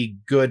really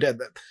good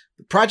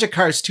Project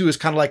Cars 2 is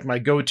kind of like my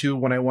go-to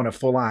when I want a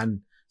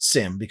full-on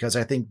sim, because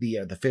I think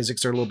the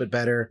physics are a little bit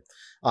better.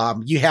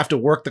 You have to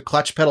work the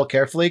clutch pedal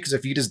carefully, because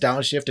if you just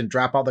downshift and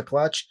drop out the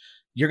clutch,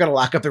 you're going to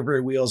lock up the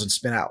rear wheels and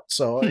spin out.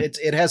 So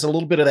it has a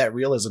little bit of that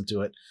realism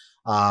to it.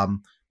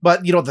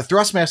 But the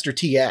Thrustmaster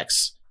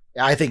TX,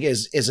 I think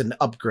is an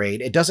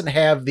upgrade. It doesn't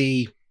have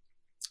the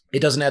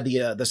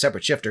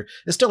separate shifter.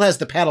 It still has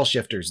the paddle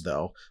shifters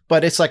though,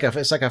 but it's like a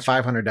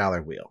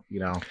 $500 wheel,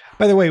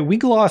 By the way, we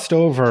glossed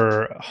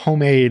over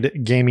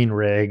homemade gaming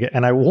rig,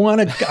 and I want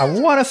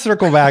to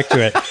circle back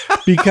to it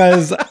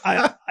because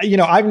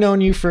I've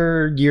known you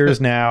for years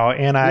now,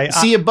 and I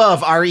see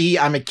above RE.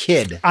 I'm a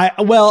kid.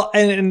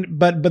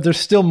 But there's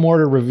still more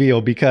to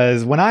reveal,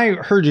 because when I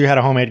heard you had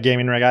a homemade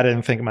gaming rig, I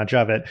didn't think much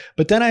of it.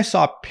 But then I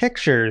saw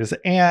pictures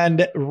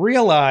and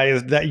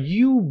realized that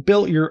you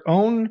built your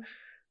own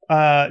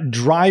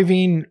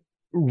driving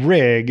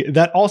rig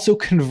that also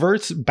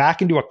converts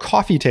back into a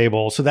coffee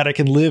table so that it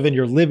can live in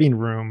your living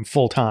room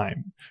full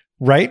time,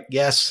 right?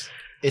 Yes.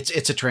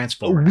 It's a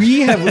transformer.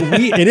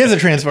 It is a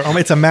transformer.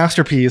 It's a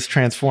masterpiece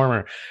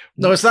transformer.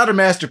 No, it's not a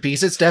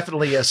masterpiece. It's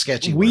definitely a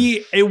sketchy one.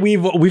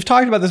 We've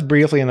talked about this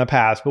briefly in the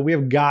past, but we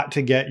have got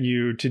to get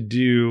you to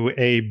do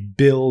a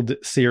build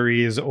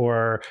series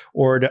or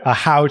a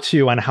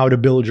how-to on how to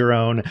build your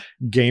own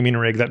gaming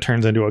rig that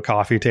turns into a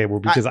coffee table,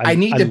 because I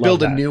need to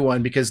build a new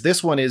one, because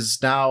this one is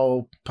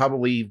now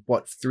probably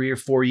 3 or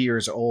 4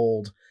 years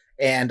old.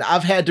 And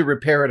I've had to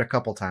repair it a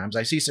couple times.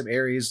 I see some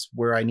areas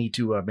where I need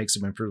to make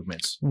some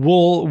improvements.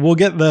 We'll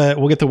get the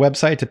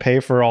website to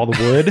pay for all the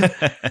wood,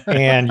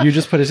 and you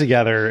just put it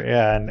together,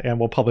 and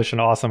we'll publish an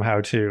awesome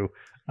how-to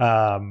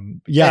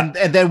Yeah,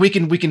 and then we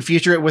can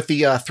feature it with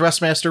the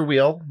Thrustmaster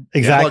wheel.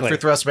 Exactly. Plug for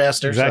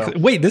Thrustmaster. Exactly. So.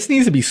 Wait, this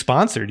needs to be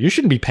sponsored. You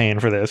shouldn't be paying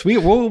for this.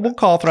 We'll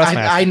call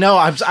Thrustmaster. I know.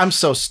 I'm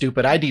so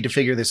stupid. I need to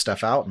figure this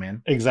stuff out,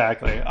 man.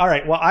 Exactly. All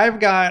right. Well, I've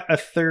got a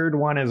third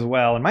one as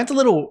well, and mine's a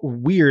little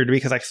weird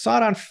because I saw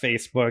it on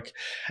Facebook.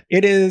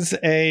 It is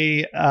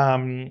a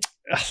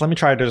let me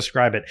try to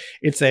describe it.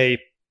 It's a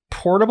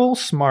portable,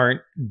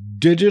 smart,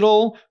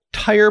 digital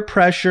tire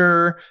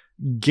pressure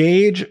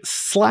gauge /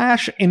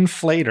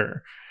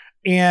 inflator.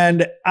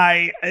 And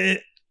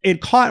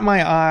it caught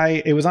my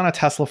eye. It was on a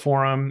Tesla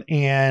forum,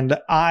 and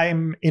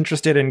I'm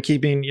interested in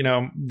keeping,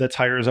 the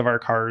tires of our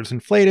cars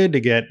inflated to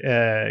get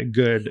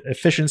good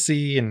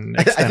efficiency and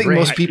I think range.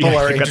 most people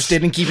are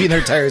interested in keeping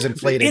their tires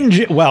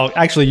inflated. Well,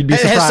 actually, you'd be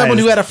surprised. As someone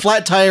who had a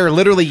flat tire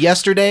literally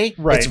yesterday,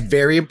 right. It's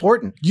very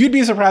important. You'd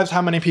be surprised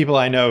how many people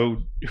I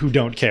know who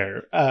don't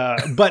care.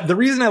 But the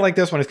reason I like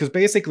this one is because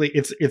basically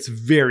it's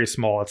very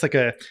small.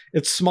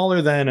 It's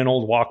smaller than an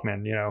old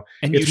Walkman,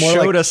 And it's you more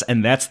showed us,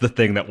 and that's the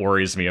thing that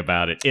worries me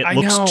about it. It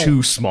looks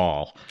too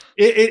small.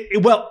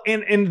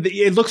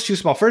 It looks too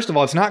small. First of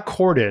all, it's not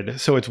corded,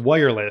 so it's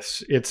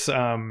wireless. It's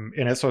so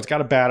it's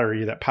got a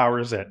battery that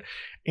powers it,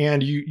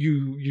 and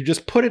you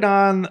just put it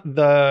on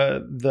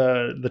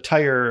the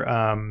tire.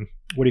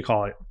 What do you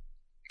call it?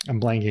 I'm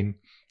blanking.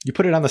 You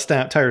put it on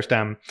the tire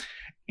stem.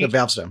 The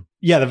valve stem.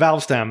 Yeah, the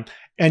valve stem.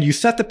 And you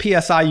set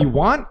the PSI you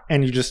want,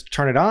 and you just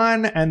turn it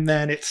on, and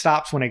then it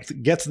stops when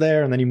it gets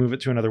there, and then you move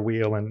it to another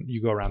wheel, and you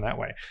go around that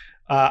way.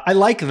 I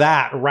like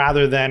that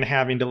rather than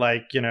having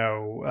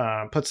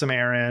to put some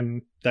air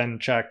in, then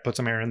check, put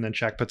some air in, then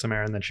check, put some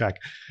air in, then check.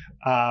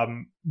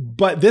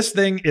 But this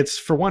thing, it's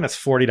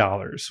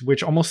 $40,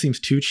 which almost seems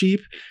too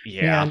cheap.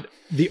 Yeah. And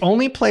the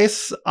only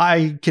place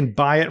I can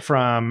buy it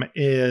from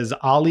is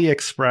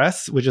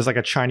AliExpress, which is like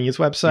a Chinese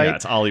website. Yeah,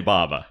 it's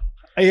Alibaba.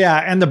 Yeah,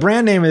 and the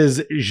brand name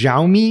is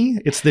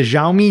Xiaomi. It's the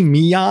Xiaomi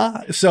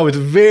Mia, so it's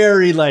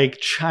very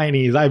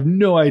Chinese. I have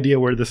no idea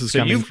where this is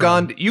coming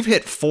from. You've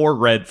hit 4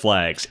 red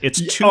flags.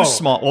 It's too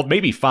small. Well,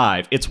 maybe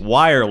 5. It's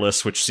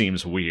wireless, which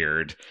seems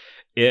weird.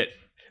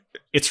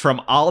 It's from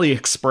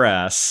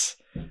AliExpress.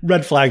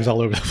 Red flags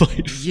all over the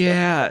place.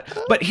 Yeah,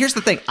 but here's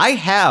the thing. I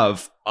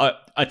have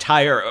a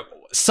tire,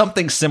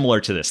 something similar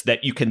to this,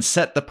 that you can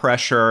set the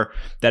pressure,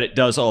 that it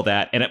does all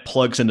that, and it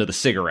plugs into the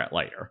cigarette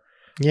lighter.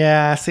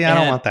 Yeah, see, I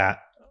don't want that.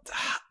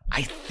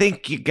 I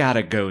think you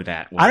gotta go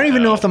that way. I don't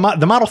even know if the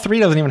Model 3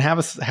 doesn't even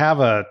have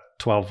a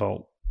 12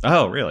 volt.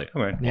 Oh, really?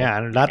 Okay. Yeah,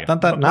 not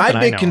my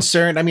big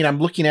concern. I mean, I'm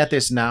looking at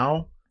this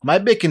now. My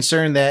big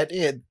concern that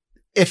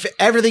if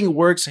everything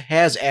works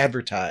as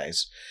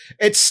advertised,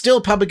 it's still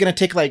probably going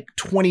to take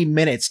 20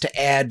 minutes to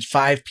add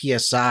 5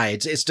 psi. It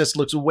just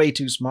looks way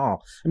too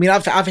small. I mean,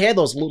 I've had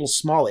those little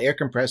small air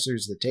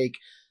compressors that take.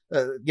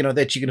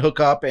 That you can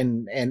hook up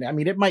and I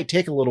mean, it might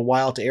take a little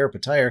while to air up a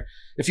tire.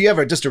 If you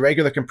have just a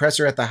regular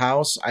compressor at the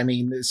house, I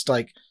mean, it's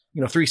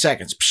 3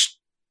 seconds.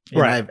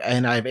 Right.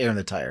 And I have air in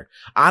the tire.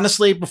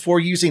 Honestly, before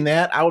using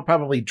that, I would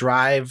probably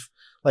drive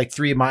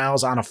 3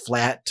 miles on a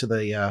flat to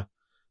the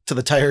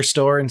tire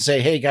store and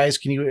say, hey guys,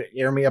 can you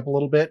air me up a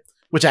little bit?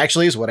 Which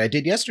actually is what I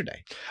did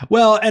yesterday.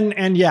 Well,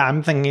 and yeah,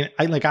 I'm thinking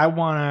I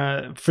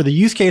want to, for the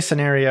use case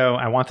scenario,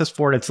 I want this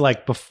Ford. It's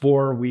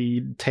before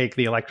we take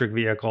the electric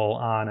vehicle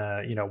on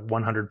a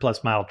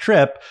 100+ mile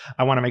trip,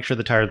 I want to make sure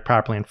the tire is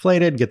properly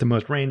inflated, get the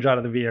most range out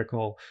of the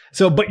vehicle.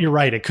 So, but you're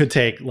right, it could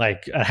take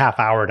a half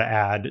hour to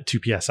add 2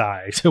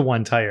 psi to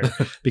one tire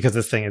because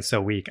this thing is so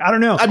weak. I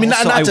don't know. I mean,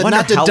 also,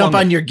 not to dump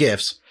on your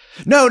gifts.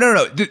 No.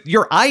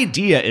 Your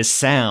idea is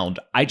sound.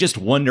 I just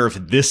wonder if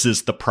this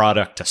is the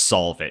product to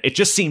solve it. It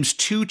just seems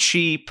too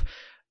cheap.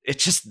 It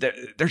just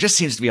there just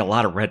seems to be a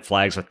lot of red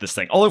flags with this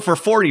thing. Although for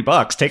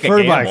 $40, take a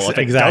gamble. If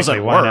it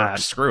doesn't work,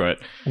 screw it.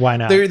 Why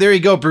not? There you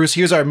go, Bruce.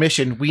 Here's our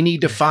mission. We need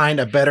to find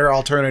a better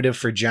alternative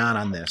for John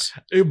on this.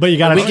 But you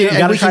got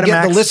to try to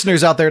get the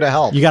listeners out there to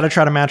help. You got to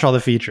try to match all the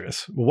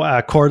features.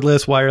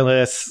 Cordless,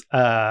 wireless,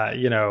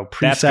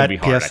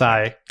 preset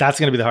PSI. That's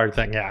going to be the hard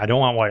thing. Yeah, I don't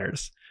want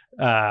wires.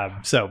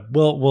 So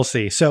we'll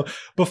see. So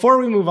before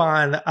we move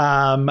on,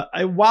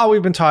 while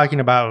we've been talking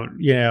about,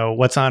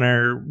 what's on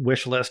our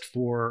wish list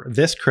for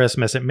this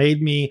Christmas, it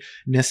made me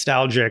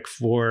nostalgic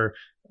for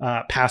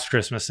past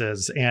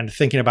Christmases and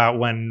thinking about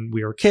when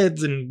we were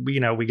kids and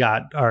we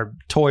got our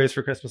toys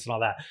for Christmas and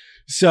all that.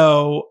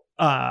 So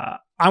I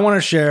want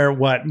to share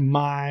what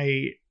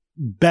my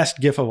best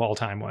gift of all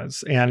time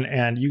was,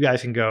 and you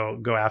guys can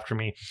go after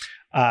me.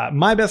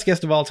 My best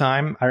gift of all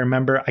time, I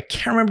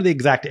can't remember the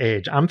exact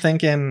age. I'm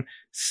thinking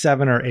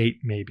 7 or 8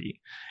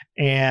 maybe.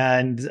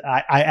 And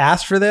I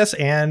asked for this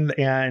and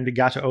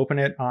got to open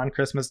it on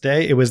Christmas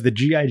Day. It was the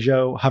G.I.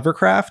 Joe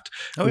hovercraft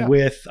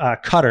with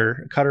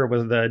Cutter. Cutter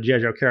was the G.I.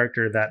 Joe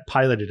character that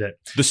piloted it.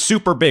 The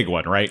super big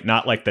one, right?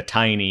 Not the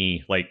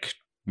tiny, maybe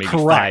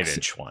Correct.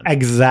 5-inch one.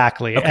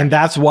 Exactly. Okay. And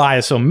that's why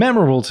it's so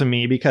memorable to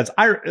me, because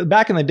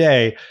back in the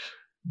day,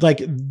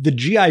 the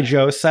G.I.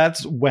 Joe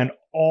sets went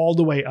all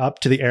the way up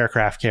to the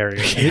aircraft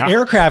carrier. Yeah. The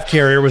aircraft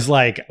carrier was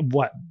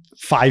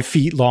 5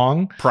 feet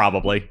long.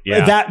 Probably.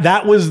 Yeah.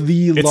 That was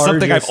the it's largest.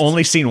 Something I've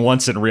only seen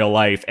once in real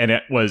life,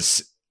 and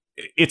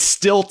it's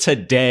still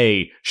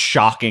today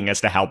shocking as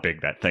to how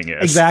big that thing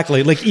is.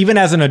 Exactly. Like even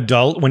as an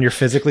adult, when you're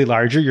physically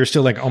larger, you're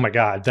still like, oh my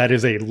God, that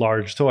is a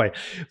large toy.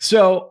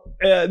 So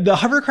the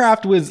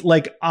hovercraft was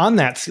like on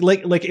that,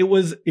 like it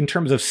was in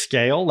terms of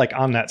scale, like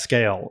on that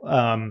scale.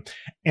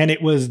 And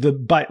it was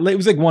like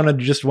one of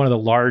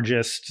the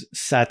largest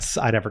sets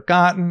I'd ever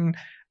gotten.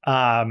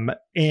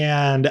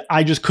 And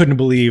I just couldn't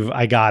believe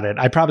I got it.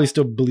 I probably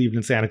still believed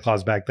in Santa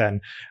Claus back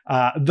then.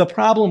 The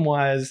problem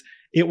was,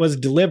 it was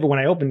delivered when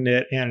I opened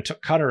it and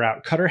took Cutter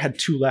out. Cutter had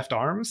 2 left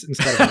arms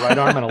instead of a right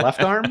arm and a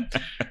left arm.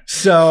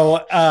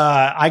 So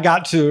I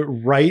got to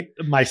write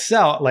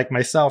myself.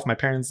 My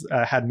parents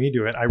had me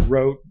do it. I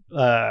wrote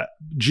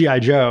G.I.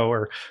 Joe,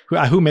 or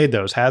who made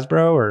those?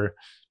 Hasbro, or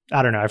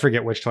I don't know. I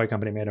forget which toy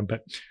company made them,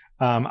 but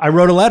I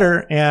wrote a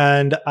letter,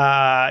 and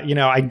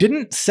I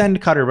didn't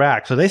send Cutter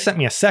back. So they sent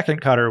me a second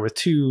Cutter with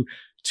two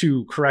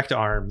correct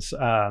arms. So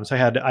I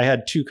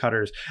had 2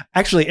 Cutters.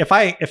 Actually, if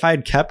I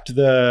had kept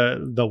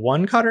the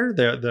one Cutter,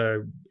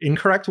 the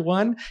incorrect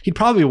one, he'd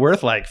probably be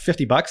worth like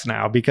 $50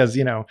 now, because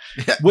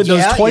with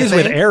those toys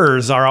with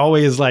errors are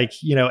always like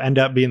end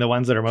up being the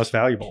ones that are most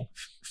valuable.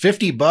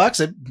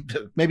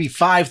 $50, maybe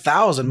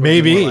 5,000.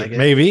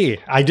 Maybe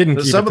I didn't.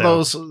 Keep some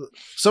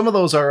of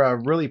those are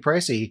really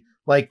pricey.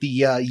 Like the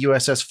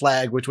USS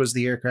Flag, which was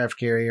the aircraft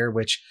carrier,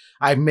 which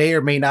I may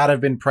or may not have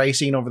been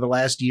pricing over the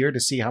last year to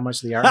see how much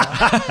they are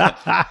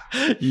now.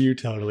 You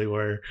totally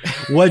were.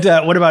 What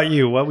about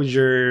you? What was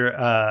your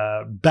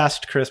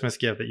best Christmas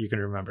gift that you can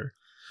remember?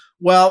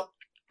 Well,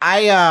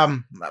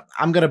 I'm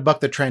going to buck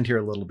the trend here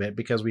a little bit,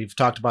 because we've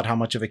talked about how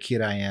much of a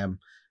kid I am.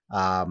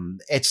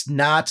 It's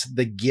not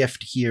the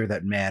gift here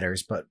that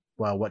matters, but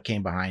what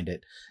came behind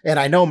it. And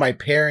I know my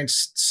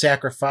parents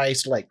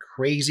sacrificed like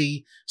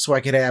crazy so I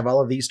could have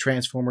all of these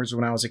Transformers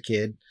when I was a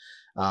kid.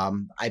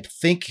 I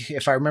think,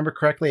 if I remember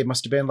correctly, it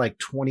must have been like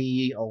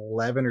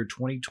 2011 or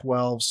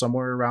 2012,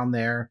 somewhere around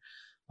there.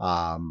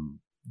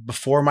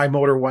 Before my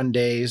Motor One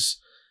days,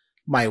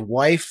 my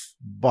wife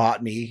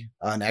bought me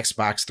an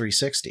Xbox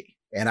 360,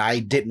 and I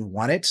didn't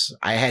want it.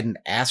 I hadn't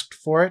asked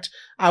for it.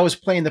 I was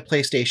playing the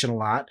PlayStation a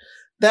lot.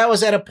 That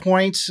was at a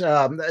point,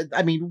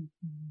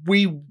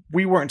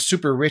 we weren't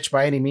super rich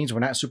by any means. We're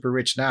not super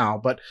rich now,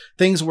 but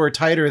things were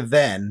tighter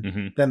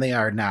then than they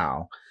are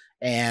now.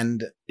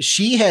 And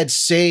she had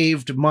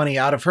saved money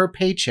out of her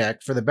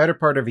paycheck for the better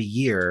part of a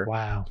year.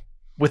 Wow.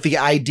 With the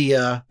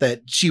idea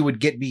that she would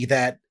get me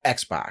that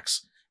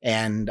Xbox.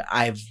 And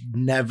I've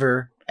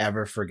never,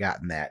 ever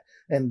forgotten that.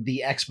 And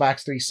the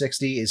Xbox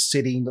 360 is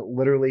sitting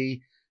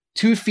literally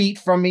 2 feet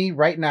from me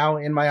right now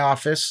in my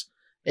office.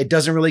 It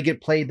doesn't really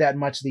get played that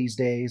much these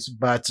days,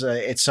 but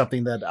it's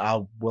something that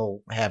I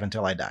will have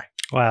until I die.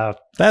 Wow.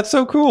 That's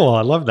so cool.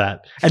 I love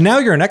that. And now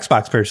you're an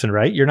Xbox person,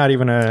 right? You're not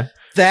even a...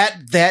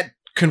 That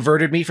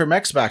converted me from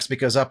Xbox,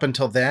 because up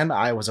until then,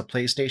 I was a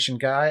PlayStation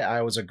guy.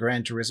 I was a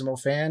Gran Turismo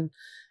fan.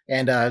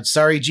 And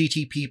sorry,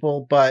 GT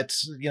people, but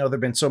there have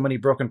been so many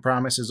broken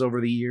promises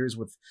over the years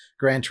with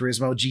Gran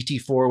Turismo.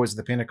 GT4 was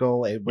the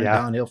pinnacle. It went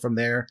downhill from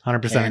there.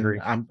 100% agree.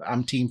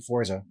 I'm Team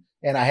Forza.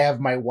 And I have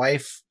my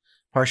wife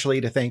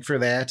partially to thank for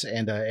that,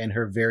 and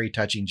her very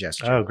touching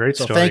gesture. Oh, great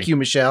story. So thank you,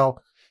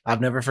 Michelle. I've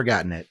never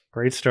forgotten it.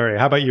 Great story.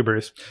 How about you,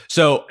 Bruce?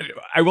 So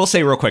I will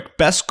say real quick,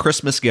 best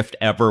Christmas gift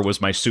ever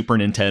was my Super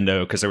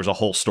Nintendo, because there was a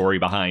whole story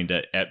behind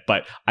it.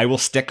 But I will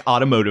stick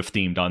automotive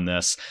themed on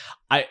this.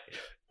 I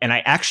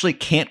actually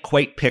can't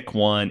quite pick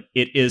one.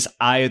 It is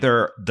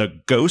either the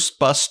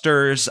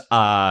Ghostbusters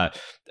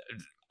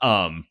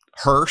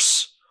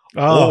hearse.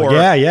 Oh,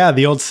 yeah.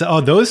 The old,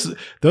 those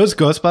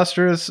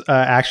Ghostbusters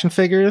action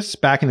figures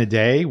back in the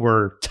day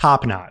were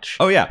top notch.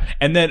 Oh, yeah.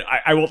 And then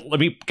let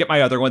me get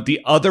my other one.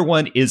 The other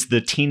one is the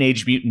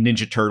Teenage Mutant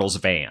Ninja Turtles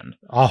van.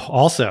 Oh,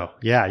 also,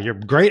 yeah, your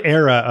great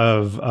era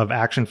of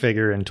action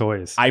figure and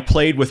toys. I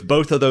played with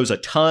both of those a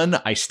ton.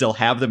 I still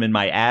have them in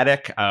my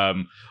attic.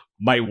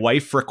 My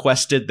wife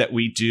requested that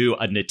we do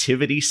a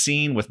nativity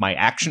scene with my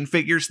action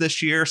figures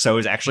this year, so I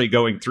was actually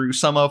going through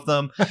some of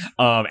them, and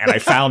I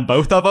found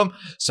both of them.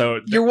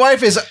 So your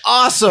wife is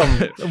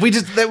awesome. We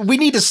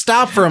need to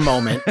stop for a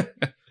moment,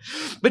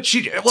 but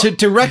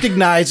to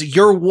recognize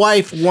your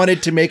wife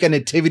wanted to make a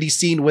nativity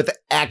scene with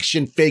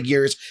action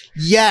figures.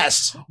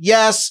 Yes.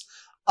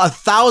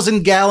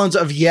 1,000 gallons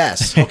of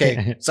yes.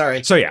 Okay,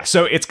 sorry. So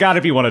it's got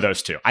to be one of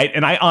those two.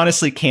 I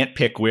honestly can't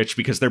pick which,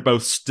 because they're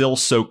both still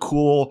so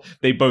cool.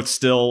 They both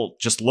still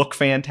just look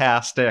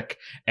fantastic,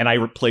 and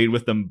I played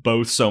with them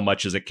both so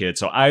much as a kid.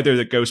 So either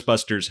the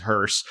Ghostbusters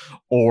hearse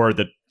or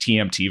the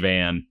TMT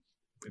van.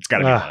 It's got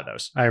to be one of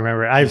those. I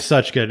remember. I have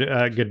such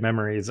good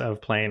memories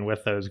of playing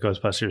with those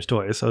Ghostbusters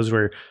toys. Those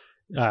were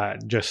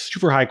just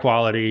super high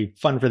quality,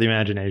 fun for the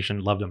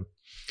imagination. Loved them.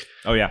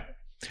 Oh yeah.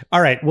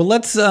 All right. Well,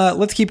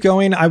 let's keep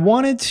going. I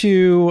wanted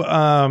to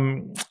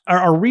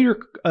our reader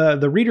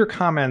the reader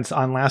comments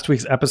on last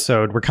week's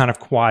episode were kind of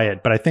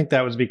quiet, but I think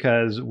that was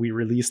because we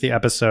released the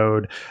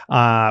episode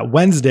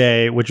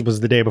Wednesday, which was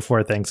the day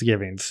before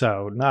Thanksgiving.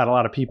 So not a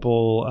lot of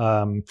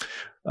people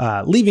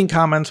leaving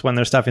comments when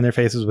they're stuffing their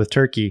faces with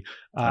turkey.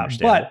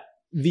 But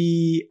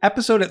the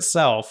episode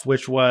itself,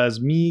 which was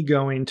me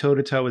going toe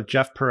to toe with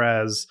Jeff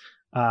Perez,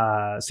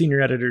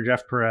 senior editor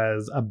Jeff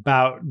Perez,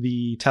 about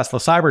the Tesla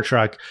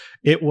Cybertruck,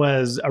 it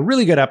was a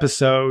really good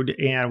episode,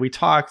 and we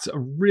talked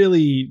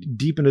really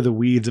deep into the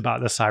weeds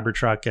about the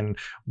Cybertruck and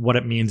what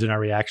it means and our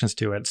reactions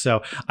to it.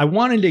 So I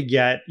wanted to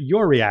get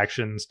your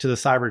reactions to the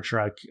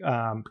Cybertruck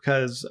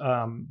because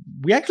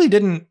we actually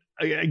didn't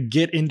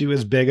get into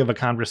as big of a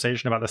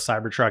conversation about the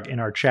Cybertruck in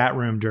our chat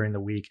room during the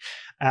week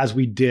as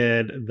we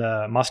did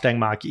the Mustang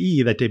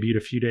Mach-E that debuted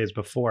a few days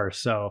before.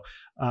 So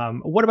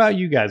what about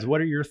you guys? What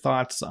are your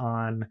thoughts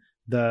on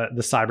the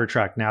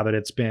Cybertruck now that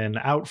it's been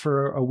out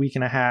for a week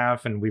and a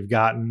half and we've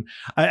gotten,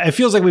 it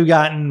feels like we've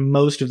gotten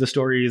most of the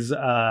stories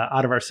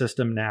out of our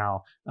system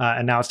now.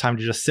 And now it's time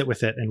to just sit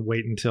with it and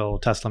wait until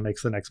Tesla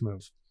makes the next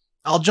move.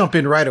 I'll jump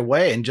in right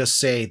away and just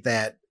say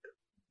that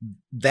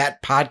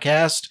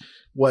podcast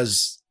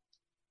was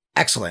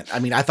excellent. I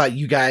mean, I thought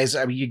you guys,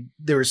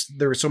 there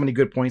were so many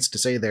good points to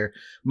say there.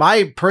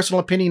 My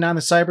personal opinion on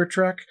the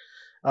Cybertruck,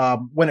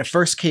 when it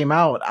first came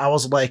out, I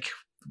was like,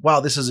 wow,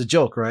 this is a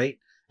joke, right?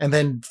 And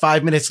then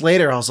 5 minutes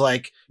later, I was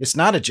like, it's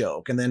not a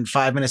joke. And then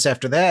 5 minutes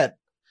after that,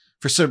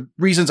 for some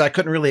reasons I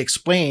couldn't really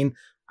explain,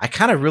 I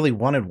kind of really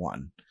wanted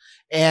one.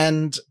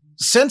 And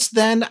since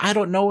then, I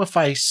don't know if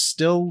I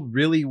still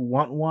really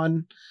want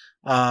one.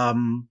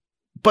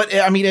 But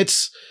I mean,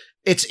 it's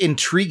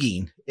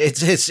intriguing.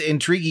 It's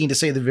intriguing to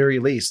say the very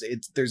least.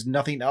 There's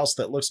nothing else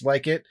that looks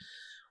like it.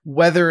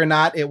 Whether or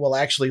not it will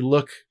actually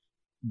look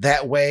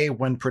that way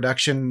when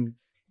production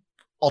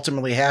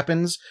ultimately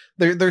happens,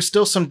 there's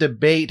still some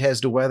debate as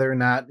to whether or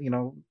not, you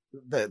know,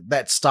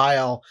 that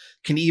style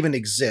can even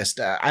exist.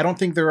 I don't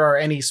think there are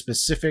any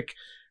specific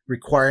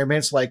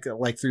requirements like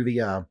through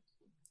the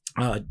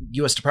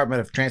U.S.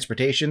 Department of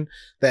Transportation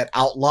that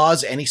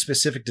outlaws any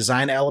specific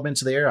design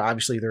elements there.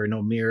 Obviously, there are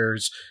no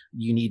mirrors.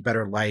 You need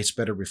better lights,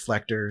 better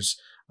reflectors.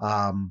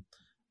 I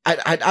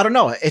don't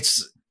know.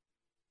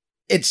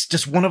 It's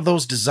just one of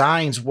those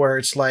designs where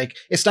it's like,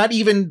 it's not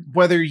even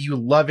whether you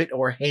love it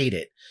or hate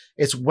it.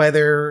 It's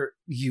whether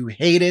you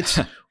hate it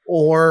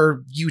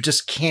or you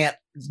just can't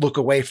look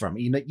away from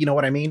it. You know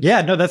what I mean?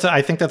 Yeah, no,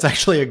 I think that's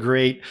actually a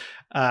great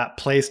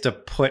place to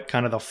put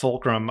kind of the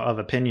fulcrum of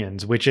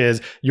opinions, which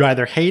is you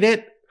either hate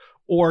it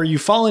or you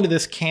fall into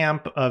this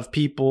camp of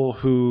people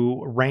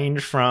who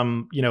range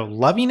from, you know,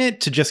 loving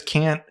it to just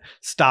can't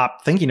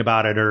stop thinking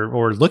about it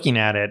or looking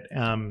at it.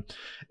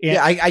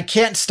 I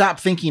can't stop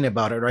thinking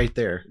about it right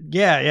there.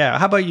 Yeah.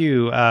 How about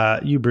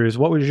you, Bruce?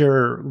 What was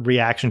your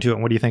reaction to it,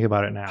 and what do you think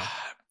about it now?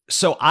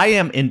 So I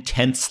am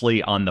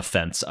intensely on the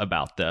fence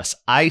about this.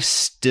 I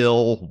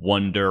still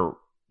wonder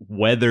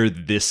whether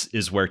this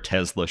is where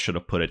Tesla should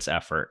have put its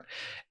effort.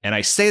 And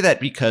I say that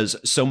because,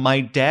 so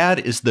my dad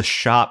is the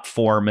shop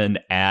foreman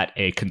at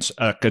a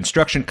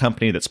construction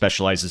company that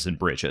specializes in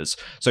bridges.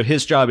 So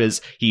his job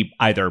is he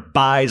either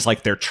buys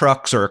like their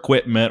trucks or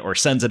equipment or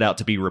sends it out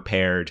to be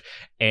repaired.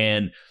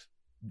 And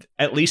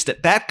at least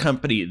at that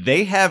company,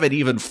 they haven't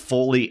even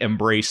fully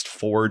embraced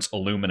Ford's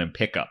aluminum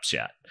pickups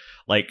yet.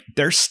 Like,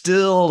 they're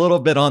still a little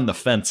bit on the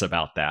fence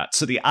about that.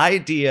 So the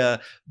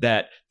idea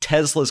that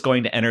Tesla is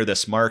going to enter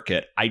this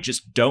market, I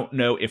just don't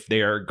know if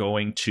they are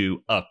going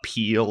to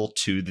appeal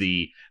to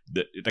the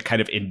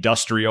kind of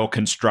industrial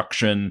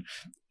construction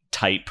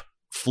type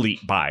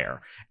fleet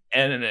buyer.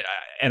 And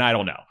I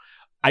don't know.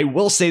 I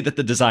will say that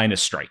the design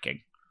is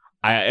striking.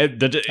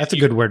 That's a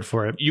good word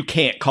for it. You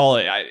can't call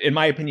it, in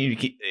my opinion,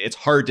 it's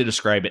hard to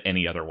describe it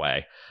any other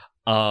way.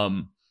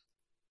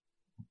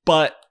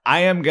 But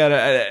I'm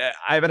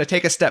gonna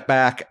take a step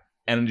back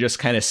and just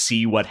kind of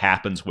see what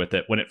happens with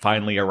it when it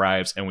finally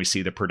arrives and we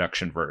see the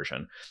production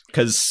version.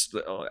 Because,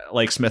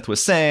 like Smith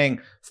was saying,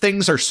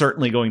 things are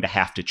certainly going to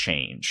have to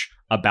change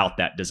about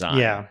that design.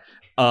 Yeah.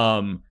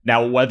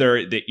 Now,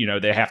 whether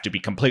they have to be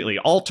completely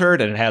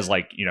altered and it has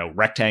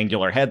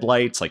rectangular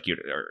headlights,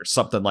 or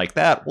something like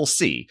that, we'll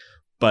see.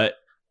 But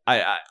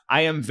I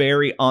am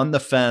very on the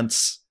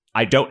fence.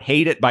 I don't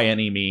hate it by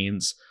any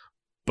means,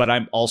 but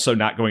I'm also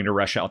not going to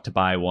rush out to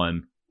buy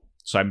one.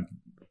 So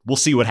we'll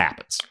see what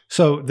happens.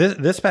 So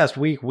this past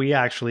week, we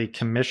actually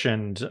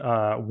commissioned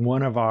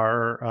one of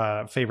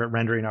our favorite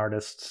rendering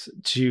artists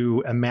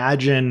to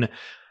imagine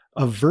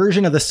a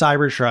version of the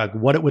Cybertruck,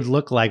 what it would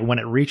look like when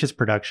it reaches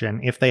production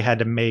if they had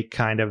to make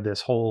kind of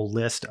this whole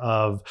list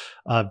of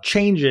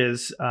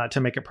changes to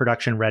make it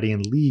production ready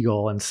and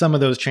legal. And some of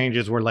those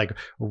changes were like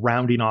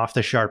rounding off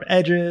the sharp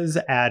edges,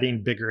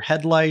 adding bigger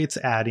headlights,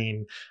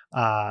 adding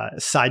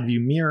side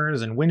view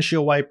mirrors and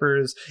windshield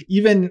wipers,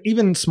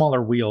 even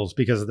smaller wheels,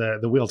 because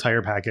the wheel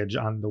tire package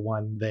on the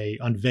one they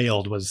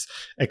unveiled was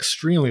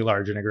extremely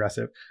large and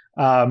aggressive.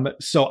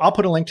 So I'll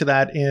put a link to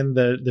that in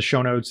the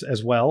show notes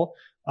as well.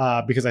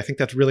 because I think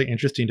that's really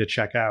interesting to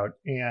check out.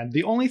 And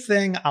the only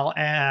thing I'll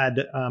add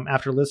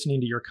after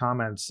listening to your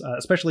comments,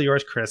 especially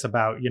yours, Chris,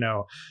 about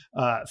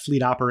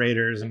fleet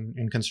operators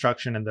and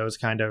construction and those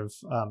kind of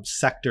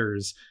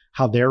sectors,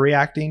 how they're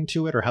reacting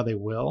to it or how they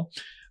will.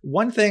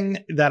 One thing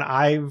that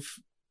I've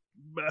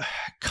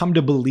come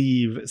to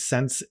believe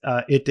since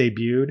it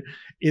debuted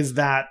is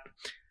that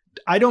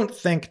I don't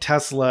think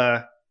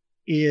Tesla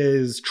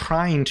is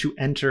trying to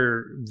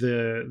enter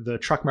the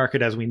truck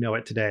market as we know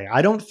it today.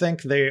 I don't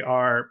think they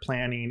are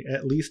planning,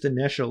 at least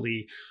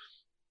initially,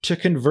 to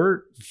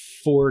convert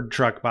Ford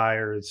truck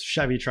buyers,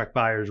 Chevy truck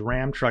buyers,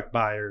 Ram truck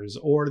buyers,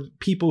 or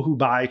people who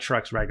buy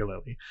trucks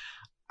regularly.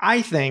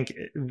 I think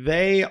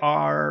they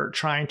are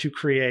trying to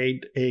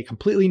create a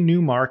completely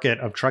new market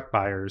of truck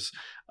buyers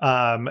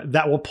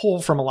that will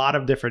pull from a lot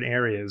of different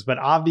areas. But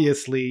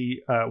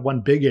obviously,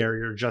 one big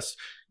area, just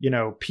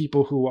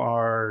people who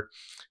are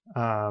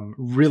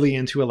really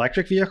into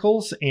electric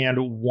vehicles and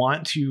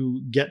want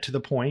to get to the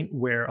point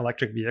where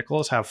electric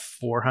vehicles have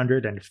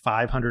 400 and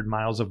 500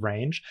 miles of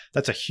range.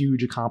 That's a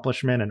huge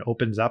accomplishment and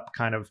opens up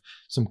kind of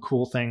some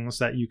cool things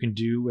that you can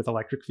do with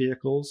electric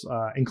vehicles,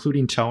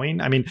 including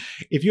towing. I mean,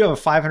 if you have a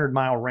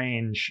 500-mile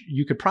range,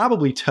 you could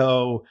probably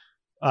tow,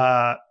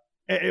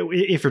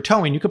 if you're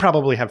towing, you could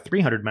probably have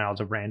 300 miles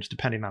of range,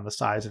 depending on the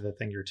size of the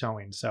thing you're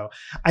towing. So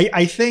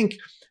I think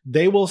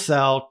they will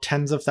sell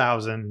tens of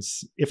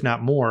thousands, if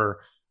not more,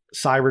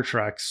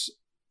 Cybertrucks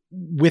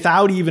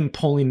without even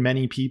pulling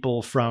many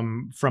people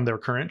from their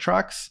current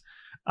trucks.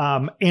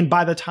 And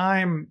by the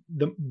time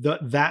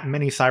that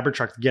many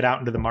Cybertrucks get out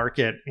into the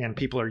market and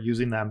people are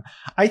using them,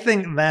 I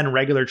think then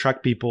regular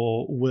truck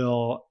people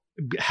will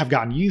have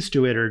gotten used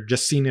to it or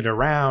just seen it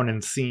around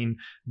and seen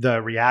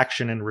the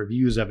reaction and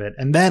reviews of it.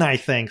 And then I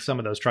think some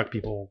of those truck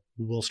people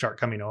will start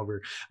coming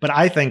over. But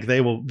I think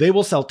they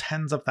will sell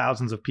tens of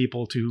thousands to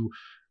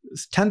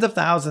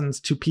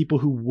people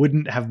who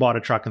wouldn't have bought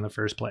a truck in the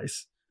first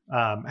place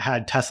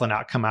had Tesla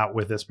not come out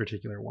with this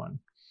particular one.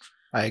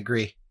 I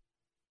agree.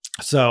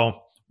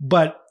 So,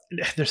 but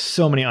there's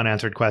so many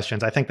unanswered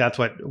questions. I think that's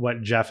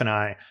what Jeff and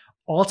I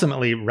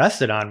ultimately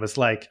rested on, was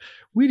like,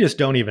 we just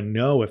don't even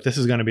know if this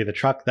is going to be the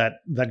truck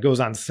that goes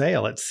on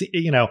sale. It's,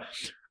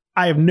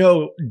 I have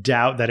no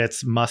doubt that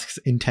it's Musk's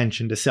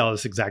intention to sell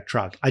this exact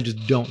truck. I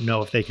just don't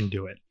know if they can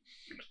do it.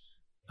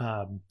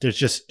 There's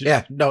just,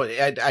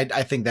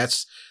 I think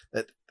that's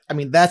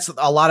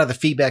a lot of the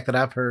feedback that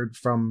I've heard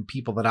from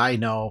people that I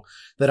know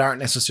that aren't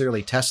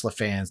necessarily Tesla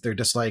fans. They're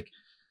just like,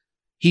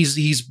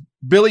 he's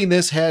billing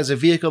this as a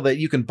vehicle that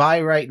you can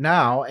buy right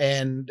now,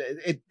 and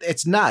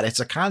it's not. It's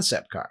a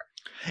concept car.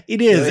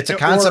 It is. It's a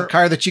concept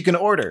car that you can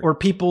order. Or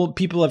people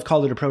have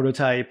called it a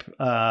prototype.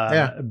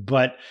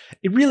 But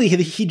it really,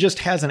 he just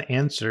hasn't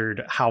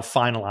answered how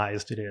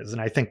finalized it is.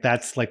 And I think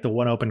that's like the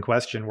one open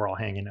question we're all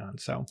hanging on.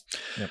 So,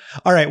 yep.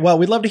 All right. Well,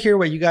 we'd love to hear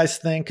what you guys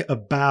think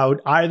about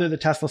either the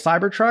Tesla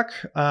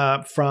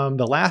Cybertruck from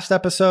the last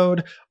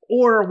episode,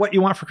 or what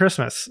you want for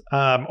Christmas,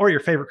 or your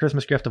favorite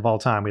Christmas gift of all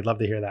time. We'd love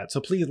to hear that. So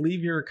please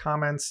leave your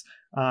comments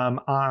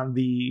on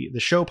the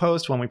show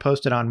post when we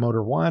post it on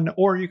Motor One,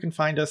 or you can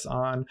find us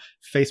on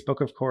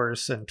Facebook, of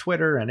course, and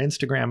Twitter and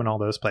Instagram and all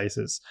those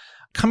places.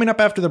 Coming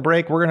up after the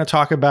break, we're going to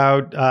talk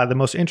about the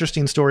most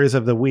interesting stories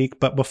of the week.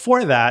 But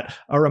before that,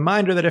 a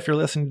reminder that if you're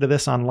listening to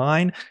this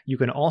online, you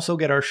can also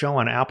get our show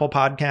on Apple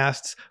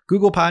Podcasts,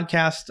 Google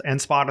Podcasts, and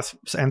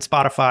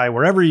Spotify.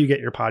 Wherever you get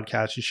your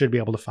podcasts, you should be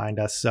able to find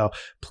us. So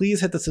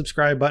please hit the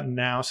subscribe button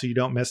now so you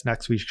don't miss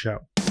next week's show.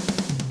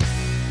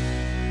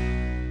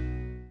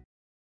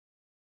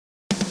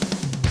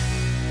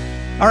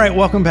 All right,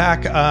 welcome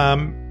back.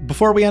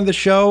 Before we end the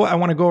show, I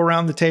want to go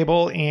around the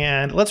table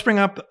and let's bring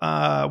up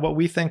what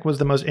we think was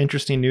the most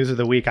interesting news of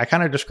the week. I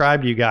kind of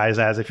described you guys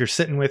as if you're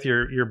sitting with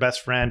your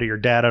best friend or your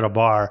dad at a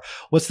bar,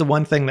 what's the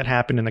one thing that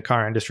happened in the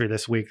car industry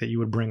this week that you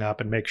would bring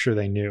up and make sure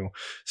they knew?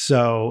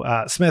 So,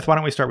 Smith, why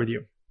don't we start with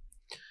you?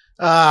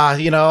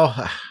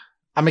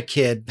 I'm a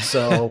kid,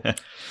 so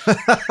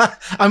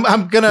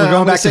I'm gonna. We're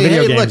going back say, to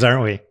video hey, games, look,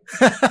 aren't we?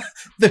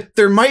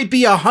 There might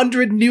be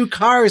 100 new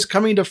cars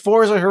coming to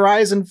Forza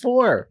Horizon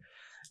 4.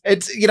 I'm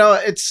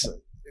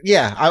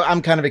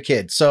kind of a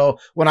kid. So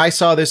when I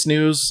saw this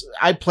news,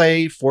 I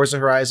play Forza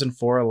Horizon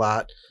 4 a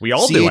lot. We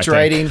all do, I think.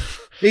 Riding.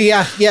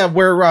 Yeah,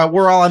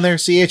 we're all on there.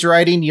 CH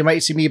riding. You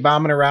might see me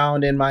bombing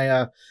around in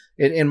my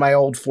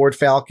old Ford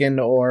Falcon,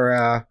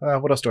 or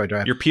what else do I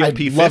drive? Your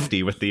PLP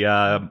 50 with the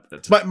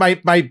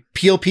my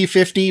PLP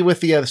 50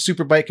 with the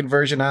Superbike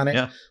conversion on it.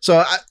 Yeah.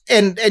 So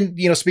and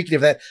speaking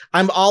of that,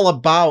 I'm all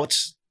about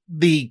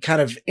the kind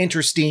of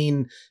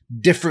interesting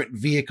different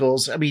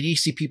vehicles. I mean, you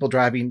see people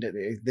driving,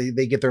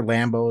 they get their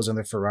Lambos and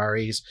their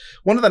Ferraris.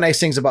 One of the nice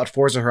things about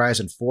Forza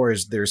Horizon 4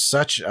 is there's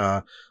such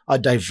a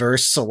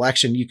diverse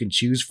selection you can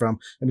choose from.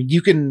 I mean,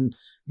 you can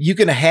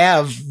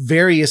have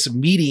various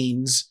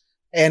meetings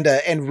and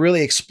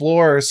really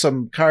explore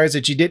some cars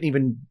that you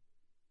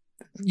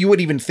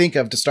wouldn't even think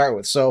of to start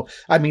with. So,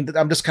 I mean,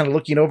 I'm just kind of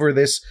looking over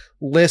this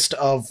list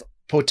of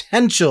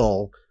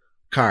potential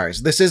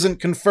cars. This isn't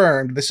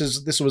confirmed. This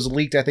was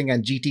leaked, I think,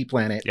 on GT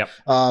Planet. Yep.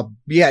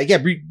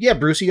 Yeah,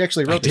 Bruce, you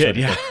actually wrote this. I did,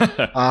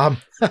 yeah.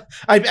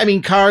 I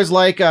mean, cars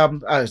like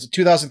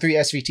 2003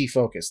 SVT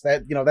Focus.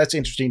 That's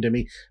interesting to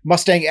me.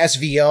 Mustang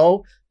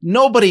SVO.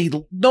 Nobody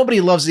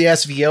loves the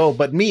SVO,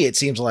 but me, it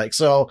seems like.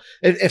 So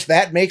if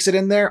that makes it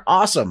in there,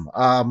 awesome.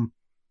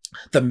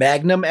 The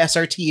Magnum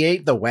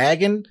SRT8, the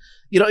wagon.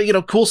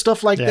 Cool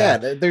stuff like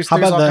that. There's all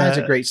kinds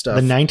of great stuff.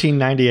 The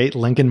 1998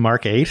 Lincoln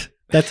Mark 8.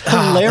 That's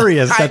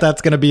hilarious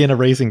that's going to be in a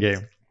racing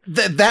game.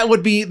 That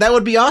would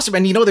be awesome.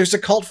 And there's a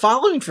cult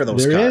following for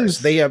those cars.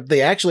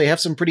 They actually have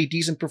some pretty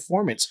decent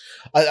performance.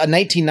 A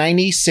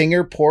 1990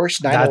 Singer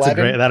Porsche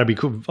 911. That'll be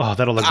cool. Oh,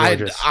 that'll look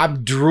gorgeous.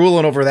 I'm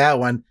drooling over that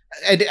one.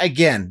 And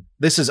again,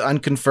 this is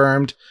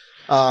unconfirmed.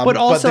 But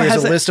also,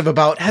 there's a list of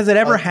about. Has it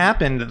ever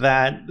happened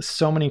that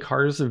so many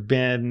cars have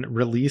been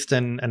released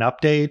in an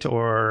update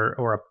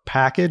or a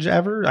package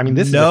ever? I mean,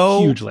 this is a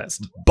huge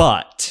list.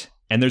 But,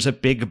 and there's a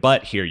big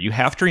but here, you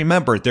have to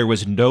remember there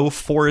was no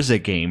Forza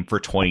game for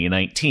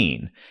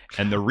 2019.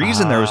 And the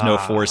reason there was no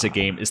Forza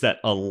game is that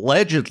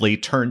allegedly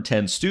Turn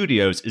 10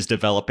 Studios is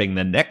developing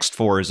the next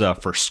Forza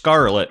for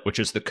Scarlet, which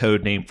is the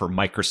code name for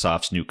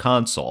Microsoft's new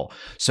console.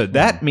 So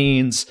that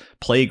means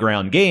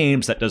Playground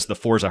Games, that does the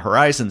Forza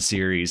Horizon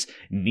series,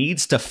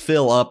 needs to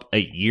fill up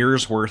a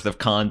year's worth of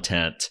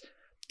content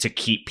to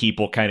keep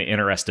people kind of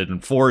interested in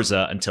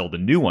Forza until the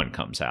new one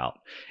comes out.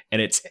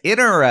 And it's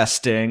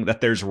interesting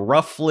that there's a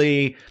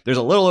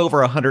little over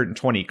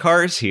 120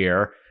 cars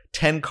here,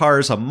 10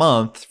 cars a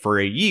month for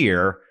a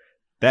year.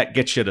 That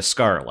gets you to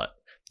Scarlet.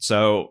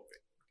 So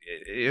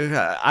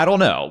I don't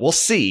know. We'll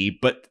see.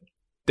 But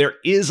there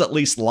is at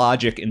least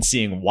logic in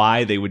seeing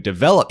why they would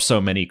develop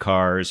so many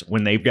cars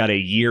when they've got a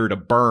year to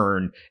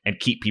burn and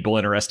keep people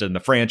interested in the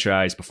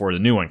franchise before the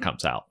new one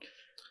comes out.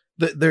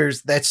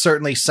 That's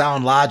certainly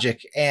sound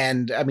logic.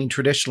 And I mean,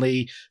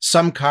 traditionally,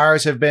 some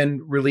cars have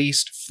been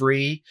released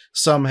free.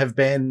 Some have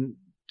been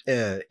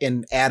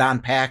in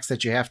add-on packs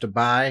that you have to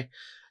buy.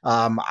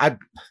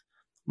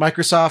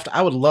 Microsoft,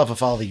 I would love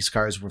if all these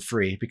cars were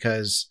free,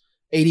 because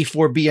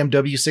 84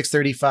 BMW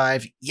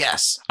 635,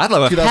 yes. I'd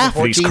love if half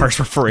of these cars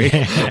were free.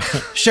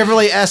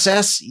 Chevrolet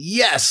SS,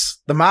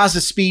 yes. The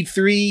Mazda Speed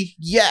 3,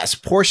 yes.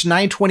 Porsche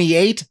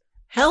 928,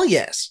 hell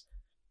yes.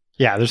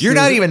 Yeah, you're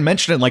not even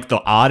mentioning like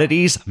the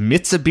oddities,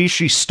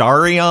 Mitsubishi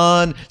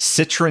Starion,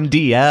 Citroen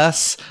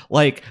DS.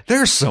 Like,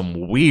 there's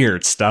some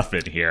weird stuff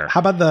in here. How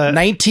about the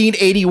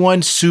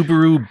 1981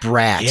 Subaru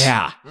Brat?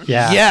 Yeah.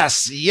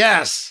 Yes.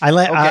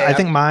 I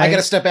think I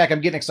gotta step back.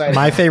 I'm getting excited.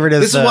 My favorite is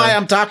this is why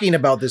I'm talking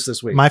about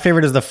this week. My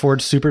favorite is the Ford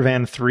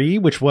Supervan 3,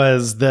 which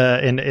was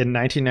in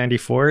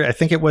 1994. I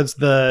think it was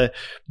the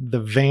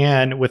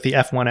van with the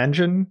F1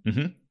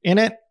 engine in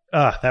it.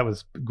 That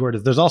was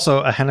gorgeous. There's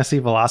also a Hennessy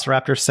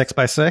Velociraptor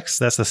 6x6.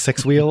 That's the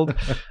 6-wheeled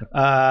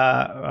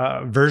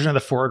version of the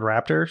Ford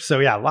Raptor. So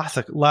yeah, lots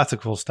of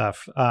cool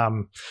stuff.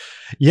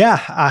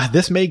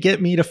 This may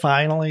get me to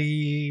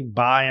finally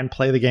buy and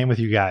play the game with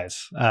you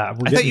guys. I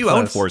thought you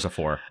owned Forza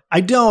 4. I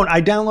don't.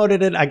 I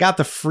downloaded it. I got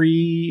the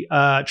free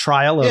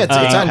trial of it's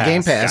on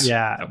Game Pass.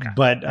 Yeah, okay.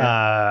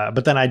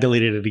 But then I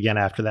deleted it again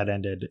after that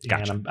ended.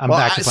 Gotcha. And I'm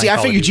back to playing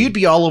I figured you'd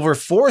be all over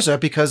Forza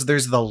because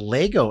there's the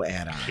Lego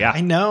add-on. Yeah,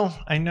 I know.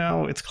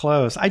 It's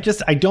close. I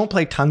don't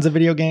play tons of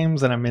video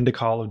games, and I'm into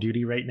Call of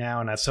Duty right now,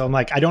 and so I'm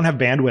like, I don't have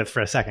bandwidth for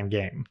a second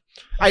game.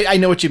 I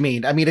know what you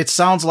mean. I mean, it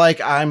sounds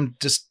like I'm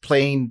just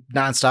playing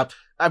nonstop.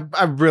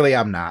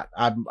 I'm not.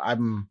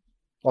 I'm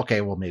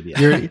okay. Well, maybe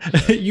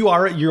you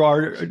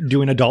are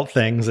doing adult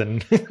things,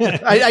 and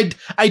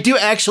I do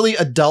actually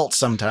adult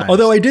sometimes.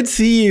 Although I did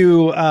see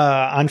you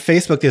on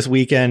Facebook this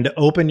weekend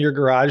open your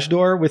garage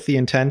door with the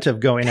intent of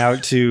going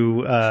out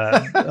to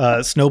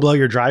snowblow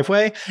your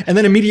driveway, and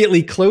then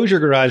immediately close your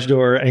garage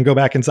door and go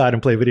back inside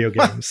and play video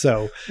games.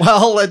 So,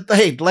 well,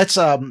 hey, let's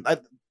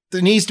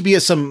there needs to be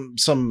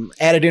some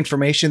added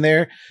information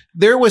there.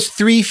 There was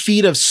 3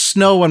 feet of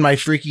snow on my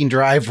freaking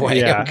driveway.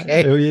 Yeah.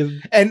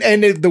 Okay?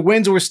 And the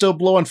winds were still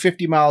blowing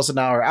 50 miles an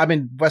hour. I'm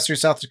in western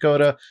South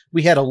Dakota.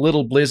 We had a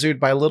little blizzard.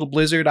 By little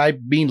blizzard, I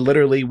mean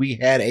literally we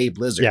had a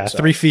blizzard. Yeah,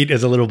 3 feet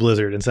is a little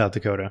blizzard in South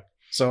Dakota.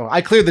 So I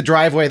cleared the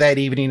driveway that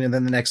evening, and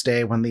then the next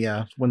day when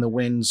the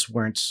winds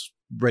weren't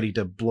ready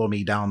to blow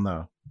me down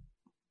the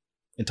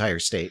entire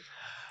state.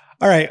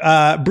 All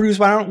right, Bruce,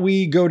 why don't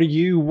we go to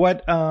you?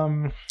 What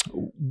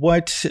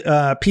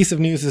piece of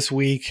news this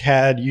week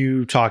had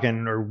you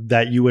talking, or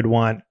that you would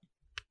want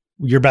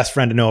your best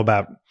friend to know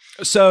about?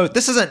 So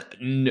this isn't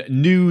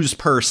news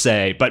per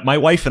se, but my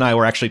wife and I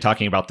were actually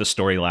talking about this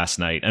story last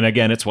night. And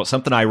again, it's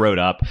something I wrote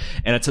up,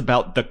 and it's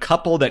about the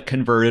couple that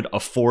converted a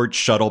Ford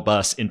shuttle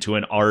bus into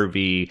an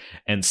RV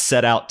and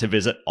set out to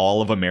visit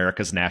all of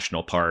America's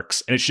national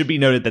parks. And it should be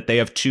noted that they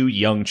have 2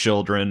 young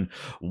children.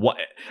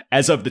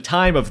 As of the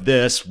time of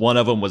this, one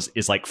of them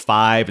is like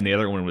 5 and the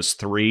other one was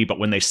 3. But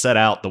when they set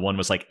out, the one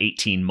was like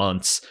 18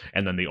 months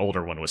and then the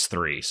older one was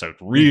 3. So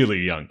really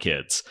young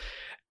kids.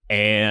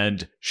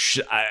 And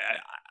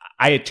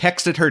I had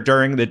texted her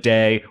during the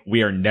day,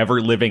 we are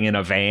never living in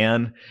a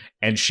van.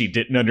 And she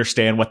didn't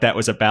understand what that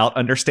was about,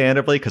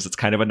 understandably, because it's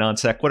kind of a non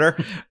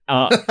sequitur.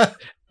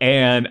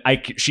 And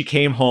she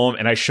came home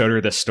and I showed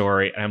her this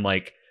story. And I'm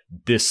like,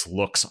 this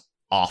looks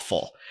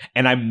awful.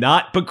 And I'm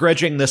not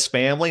begrudging this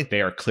family.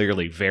 They are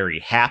clearly very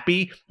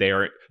happy.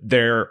 Their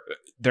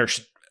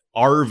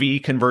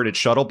RV converted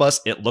shuttle bus,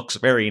 it looks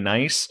very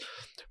nice.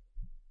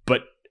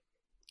 But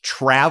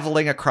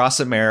traveling across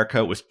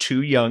America with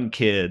 2 young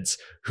kids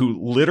who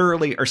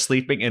literally are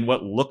sleeping in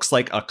what looks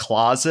like a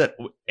closet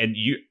and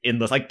you in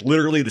the like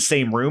literally the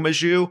same room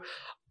as you,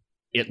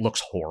 it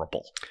looks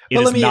horrible.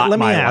 Let me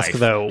ask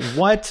though,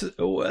 what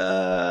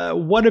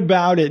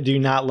about it do you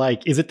not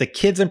like? Is it the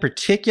kids in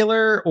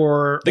particular,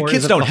 or the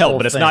kids don't help?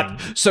 But it's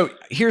not. So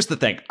here's the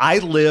thing: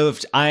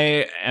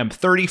 I am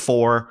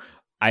 34.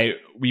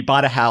 We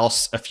bought a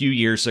house a few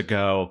years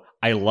ago.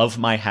 I love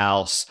my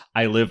house.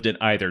 I lived in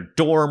either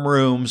dorm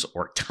rooms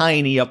or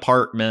tiny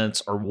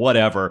apartments or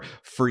whatever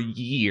for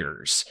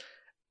years.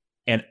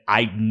 And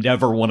I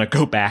never want to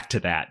go back to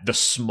that. The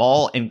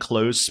small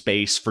enclosed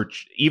space for,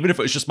 even if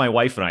it was just my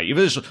wife and I,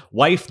 even if it was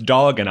wife,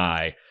 dog, and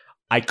I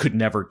could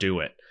never do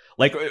it.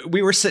 Like,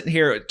 we were sitting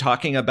here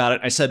talking about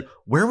it. I said,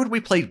 where would we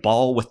play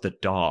ball with the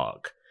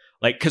dog?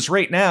 Like, because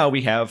right now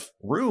we have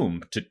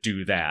room to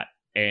do that.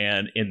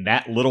 And in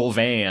that little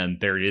van,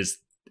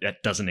 that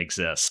doesn't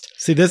exist.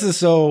 See, this is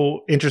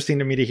so interesting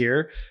to me to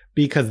hear,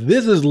 because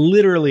this is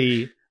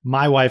literally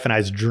my wife and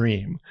I's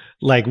dream.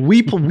 Like,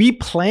 we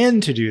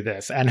plan to do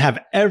this and have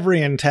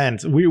every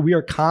intent. We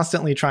are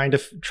constantly trying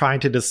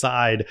to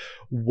decide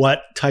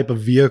what type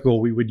of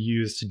vehicle we would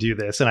use to do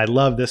this. And I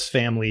love this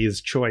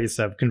family's choice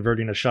of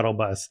converting a shuttle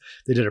bus.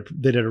 They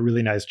did a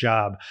really nice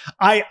job.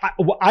 I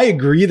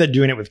agree that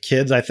doing it with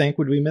kids, I think,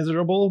 would be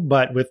miserable.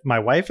 But with my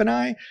wife and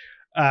I,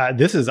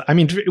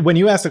 when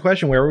you ask the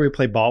question, where would we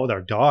play ball with our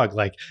dog?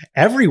 Like,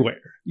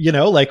 everywhere,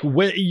 like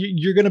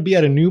you're going to be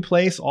at a new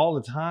place all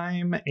the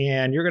time,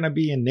 and you're going to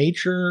be in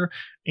nature,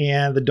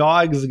 and the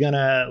dog is going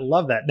to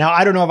love that. Now,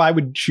 I don't know if I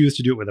would choose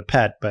to do it with a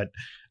pet, but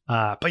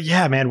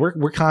yeah, man,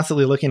 we're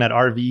constantly looking at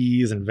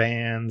RVs and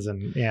vans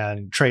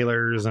and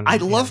trailers. And I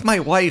love my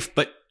wife,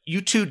 but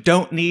you two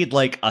don't need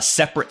like a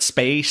separate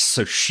space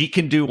so she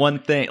can do one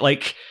thing.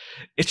 Like,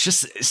 it's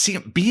just,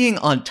 being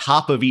on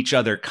top of each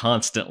other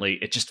constantly,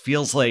 it just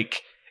feels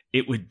like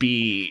it would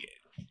be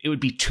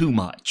too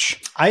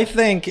much. I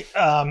think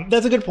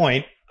that's a good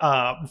point.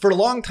 For a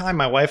long time,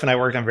 my wife and I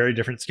worked on very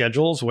different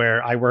schedules,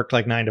 where I worked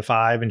like 9 to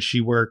 5 and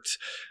she worked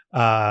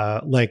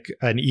like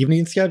an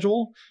evening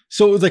schedule.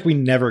 So it was like we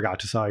never got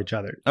to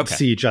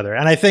see each other.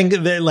 And I think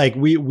that like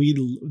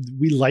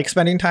we like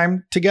spending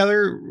time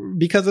together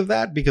because of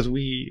that, because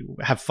we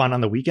have fun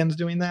on the weekends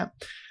doing that.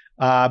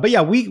 But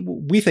yeah,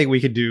 we think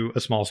we could do a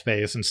small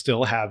space and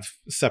still have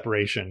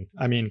separation.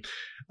 I mean,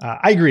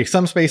 I agree.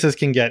 Some spaces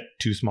can get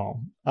too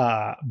small.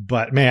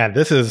 But man,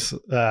 this is,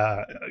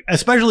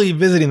 especially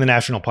visiting the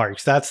national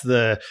parks, that's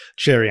the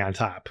cherry on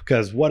top,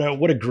 because what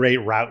a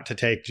great route to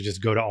take to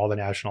just go to all the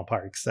national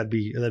parks. That'd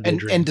be a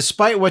dream. And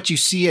despite what you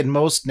see in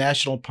most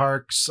national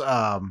parks,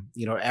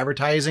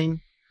 advertising,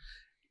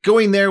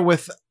 going there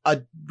with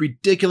a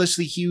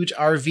ridiculously huge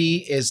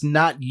RV is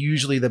not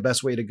usually the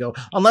best way to go,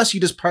 unless you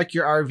just park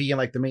your RV in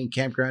like the main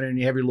campground and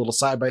you have your little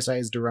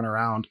side-by-sides to run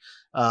around.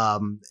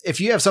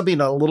 If you have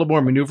something a little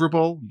more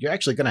maneuverable, you're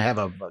actually going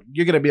to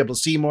you're going to be able to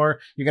see more.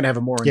 You're going to have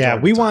a more. Yeah,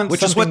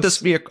 which is what this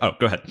vehicle. Oh,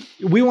 go ahead.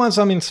 We want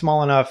something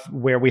small enough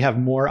where we have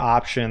more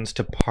options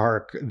to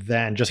park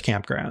than just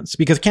campgrounds,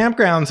 because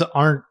campgrounds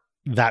aren't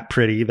that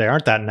pretty. They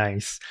aren't that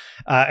nice.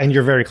 And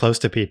you're very close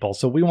to people.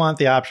 So we want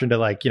the option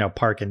to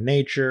park in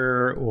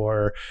nature,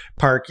 or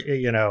park,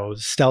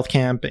 stealth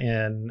camp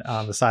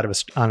on the side of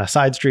on a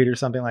side street or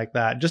something like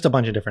that. Just a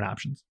bunch of different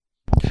options.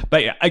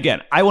 But yeah,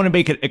 again, I want to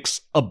make it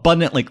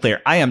abundantly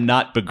clear. I am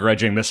not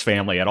begrudging this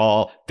family at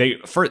all.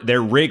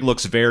 Their rig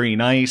looks very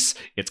nice.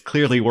 It's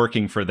clearly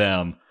working for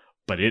them,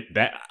 but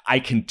that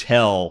I can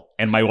tell,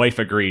 and my wife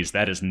agrees,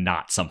 that is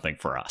not something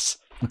for us.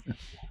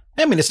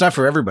 I mean, it's not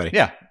for everybody.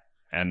 Yeah.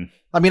 And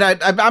I mean,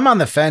 I'm on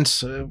the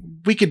fence.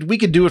 We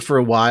could do it for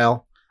a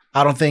while.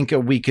 I don't think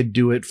we could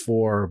do it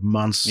for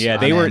months. Yeah,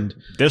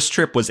 this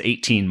trip was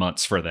 18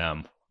 months for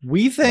them.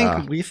 We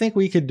think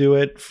we could do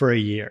it for a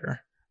year.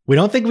 We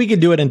don't think we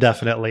could do it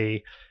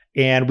indefinitely,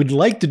 and we'd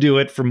like to do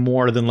it for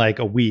more than like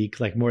a week,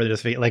 like more than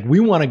just like we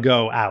want to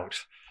go out.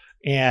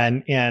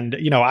 And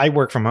I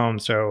work from home,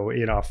 so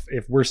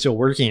if we're still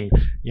working,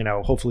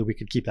 hopefully we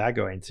could keep that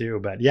going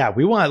too. But yeah,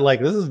 we want, like,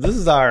 this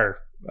is our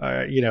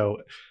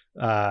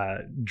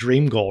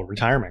dream goal,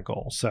 retirement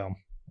goal. So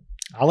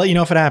I'll let you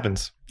know if it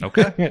happens.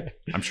 Okay.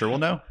 I'm sure we'll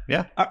know.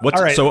 Yeah. All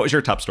right. So what was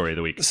your top story of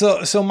the week?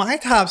 So my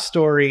top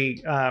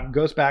story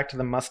goes back to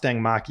the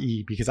Mustang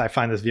Mach-E, because I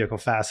find this vehicle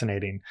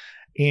fascinating.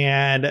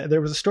 And there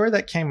was a story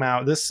that came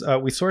out. This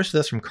we sourced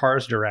this from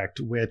Cars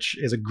Direct, which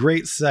is a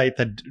great site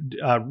that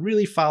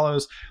really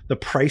follows the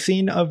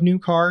pricing of new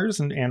cars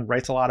and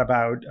writes a lot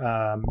about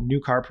new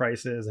car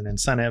prices and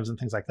incentives and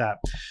things like that.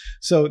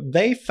 So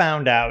they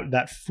found out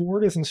that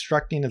Ford is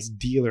instructing its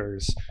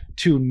dealers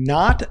to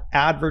not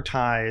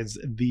advertise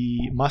the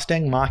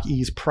Mustang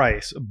Mach-E's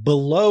price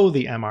below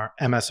the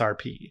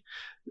MSRP,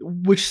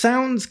 which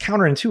sounds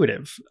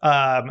counterintuitive.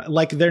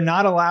 Like they're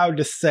not allowed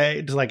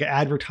to like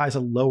advertise a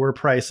lower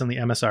price than the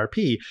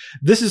MSRP.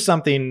 This is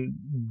something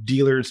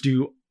dealers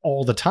do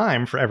all the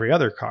time for every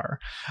other car.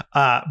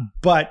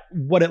 But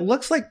what it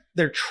looks like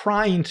they're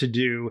trying to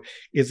do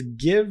is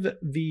give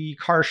the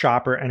car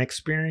shopper an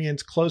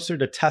experience closer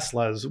to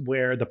Tesla's,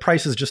 where the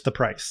price is just the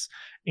price.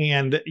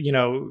 And, you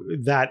know,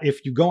 that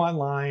if you go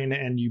online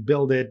and you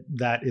build it,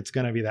 that it's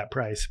going to be that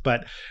price.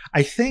 But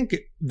I think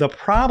the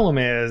problem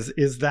is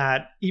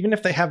that even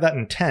if they have that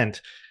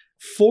intent,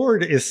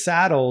 Ford is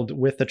saddled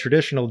with the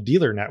traditional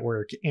dealer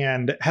network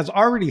and has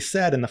already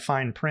said in the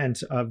fine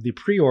print of the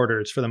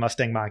pre-orders for the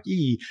Mustang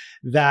Mach-E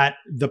that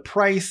the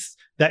price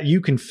that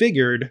you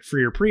configured for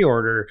your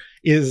pre-order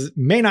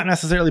may not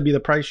necessarily be the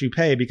price you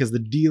pay, because the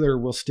dealer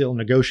will still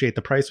negotiate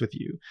the price with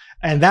you.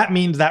 And that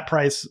means that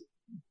price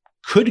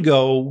could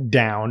go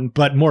down,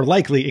 but more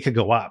likely it could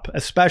go up,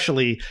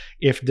 especially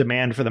if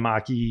demand for the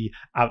Mach-E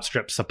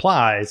outstrips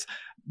supplies.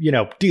 You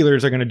know,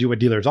 dealers are going to do what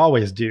dealers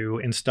always do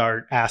and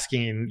start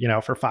asking, you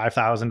know, for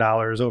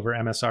 $5,000 over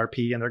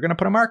MSRP, and they're going to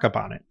put a markup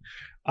on it.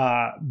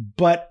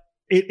 But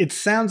it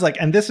sounds like,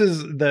 and this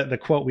is the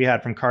quote we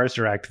had from Cars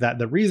Direct, that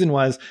the reason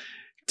was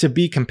to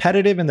be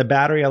competitive in the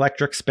battery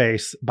electric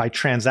space by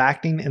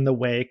transacting in the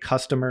way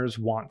customers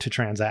want to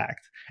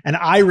transact. And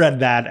I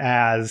read that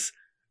as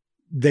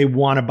they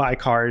want to buy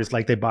cars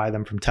like they buy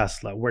them from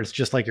Tesla, where it's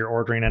just like you're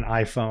ordering an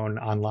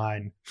iPhone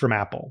online from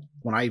Apple.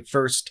 When I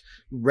first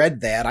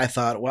read that, I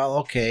thought, well,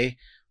 okay,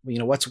 you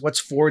know, what's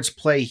Ford's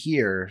play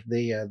here?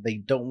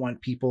 They don't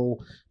want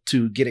people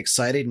to get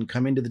excited and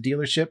come into the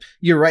dealership.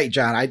 You're right,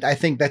 John. I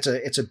think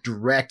it's a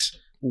direct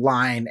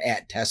line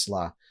at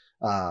Tesla.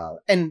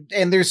 And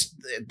there's,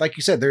 like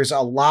you said, there's a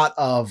lot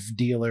of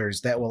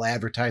dealers that will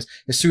advertise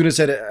as soon as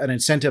an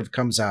incentive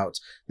comes out.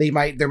 There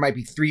might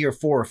be 3 or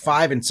 4 or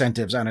 5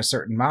 incentives on a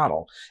certain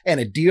model, and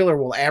a dealer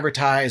will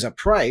advertise a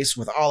price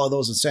with all of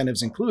those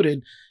incentives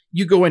included.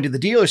 You go into the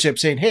dealership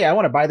saying, hey, I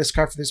want to buy this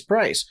car for this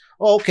price.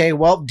 Oh, okay,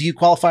 well, do you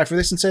qualify for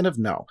this incentive?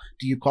 No.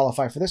 Do you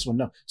qualify for this one?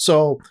 No.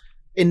 So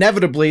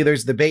inevitably,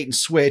 there's the bait and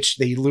switch.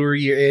 They lure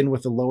you in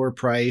with a lower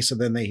price,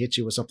 and then they hit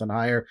you with something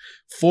higher.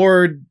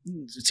 Ford,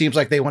 it seems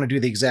like they want to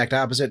do the exact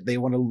opposite. They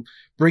want to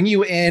bring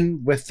you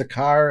in with the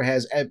car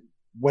has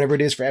whatever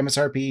it is for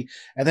MSRP,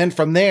 and then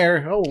from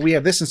there, oh, we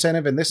have this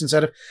incentive and this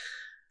incentive.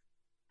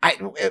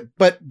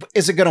 But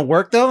is it going to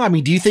work though? I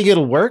mean, do you think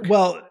it'll work?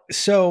 Well,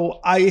 so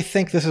I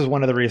think this is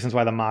one of the reasons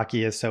why the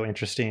Mach-E is so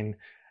interesting.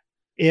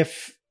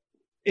 If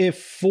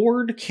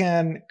Ford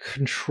can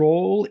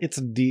control its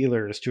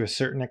dealers to a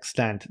certain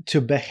extent to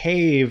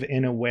behave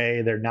in a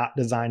way they're not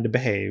designed to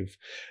behave,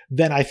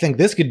 then I think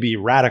this could be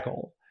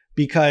radical.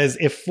 Because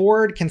if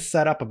Ford can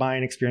set up a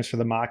buying experience for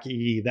the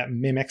Mach-E that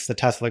mimics the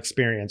Tesla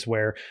experience,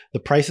 where the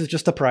price is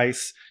just the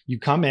price, you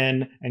come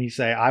in and you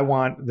say, I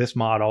want this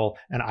model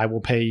and I will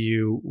pay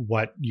you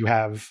what you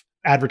have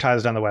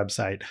advertised on the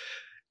website.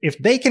 If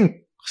they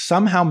can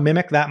somehow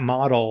mimic that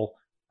model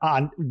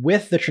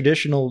with the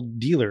traditional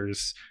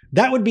dealers,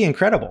 that would be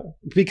incredible,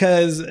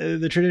 because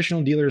the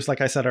traditional dealers, like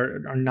I said,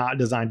 are not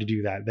designed to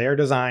do that. They're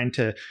designed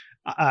to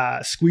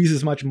squeeze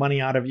as much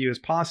money out of you as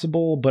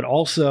possible, but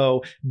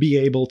also be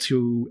able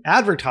to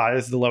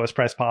advertise the lowest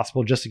price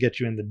possible just to get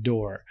you in the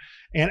door.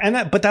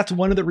 But that's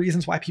one of the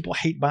reasons why people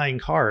hate buying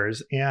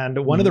cars.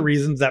 And one of the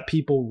reasons that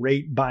people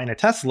rate buying a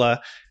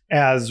Tesla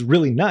as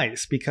really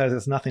nice, because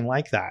it's nothing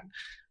like that.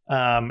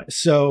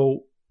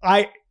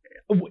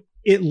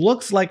 It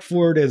looks like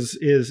Ford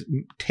is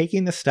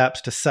taking the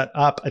steps to set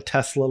up a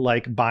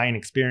Tesla-like buying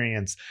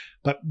experience,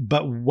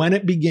 but when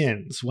it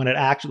begins, when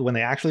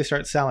they actually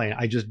start selling,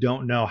 I just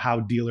don't know how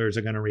dealers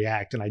are going to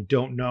react, and I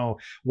don't know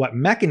what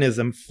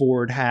mechanism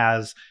Ford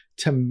has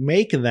to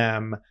make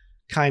them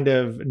kind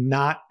of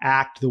not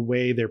act the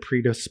way they're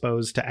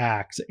predisposed to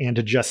act, and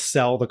to just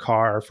sell the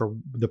car for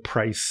the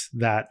price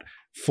that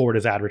Ford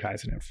is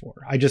advertising it for.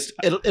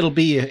 It'll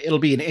be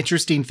an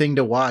interesting thing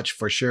to watch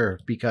for sure,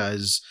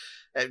 because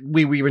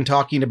we've been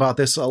talking about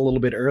this a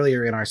little bit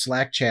earlier in our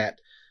Slack chat.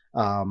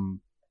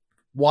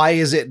 Why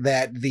is it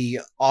that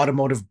the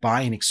automotive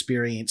buying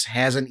experience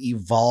hasn't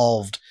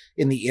evolved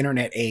in the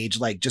internet age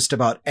like just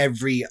about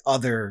every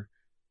other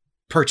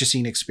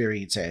purchasing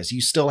experience has?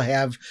 You still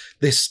have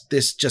this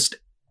just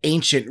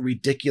ancient,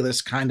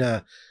 ridiculous kind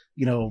of,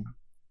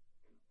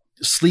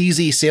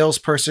 sleazy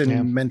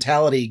salesperson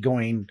mentality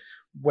going,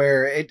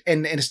 where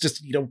it's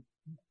just,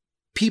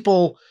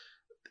 people,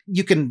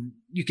 you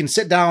can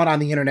sit down on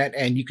the internet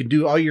and you can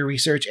do all your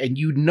research and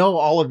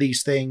all of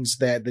these things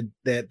that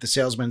the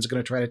salesman's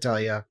going to try to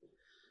tell you.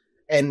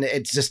 And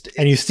it's just,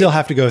 and you still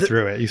have to go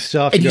through it. You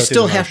still have to, and go you through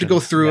still the have to go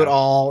motions. through it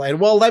all. And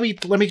well, let me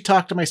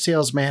talk to my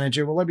sales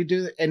manager. Well, let me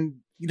do it. And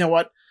you know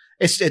what?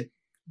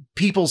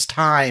 People's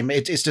time.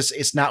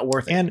 It's not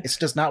worth it. And it's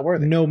just not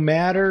worth it. No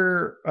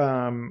matter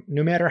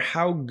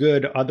how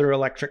good other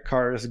electric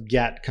cars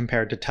get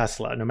compared to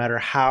Tesla, no matter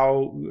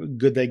how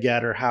good they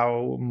get or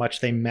how much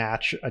they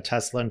match a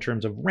Tesla in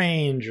terms of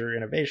range or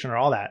innovation or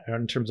all that, or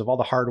in terms of all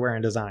the hardware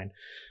and design,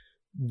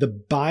 the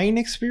buying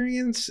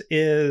experience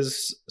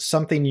is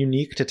something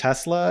unique to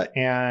Tesla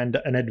and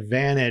an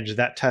advantage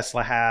that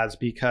Tesla has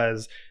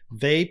because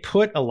they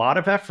put a lot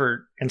of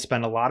effort and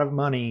spent a lot of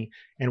money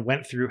and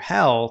went through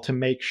hell to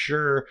make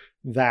sure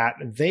that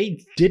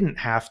they didn't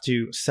have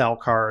to sell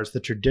cars the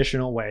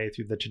traditional way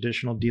through the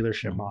traditional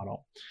dealership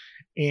model.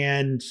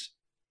 And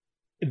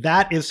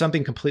that is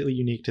something completely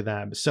unique to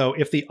them. So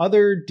if the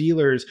other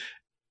dealers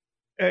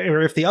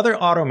or if the other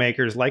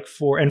automakers like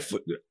Ford, and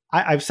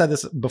I've said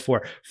this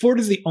before, Ford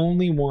is the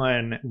only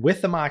one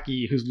with the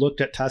Mach-E who's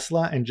looked at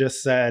Tesla and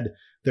just said,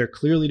 they're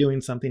clearly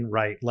doing something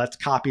right. Let's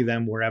copy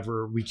them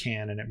wherever we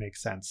can and it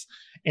makes sense.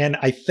 And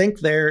I think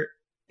they're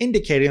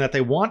indicating that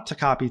they want to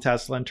copy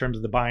Tesla in terms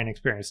of the buying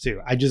experience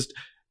too. I just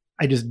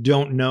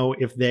don't know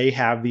if they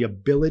have the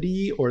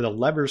ability or the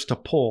levers to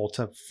pull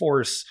to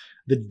force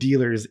the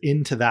dealers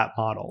into that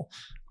model.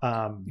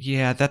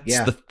 That's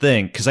the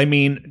thing. Because I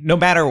mean, no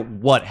matter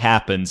what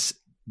happens,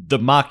 the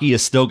Mach-E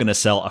is still going to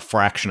sell a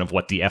fraction of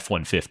what the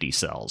F-150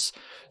 sells.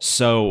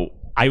 So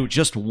I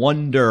just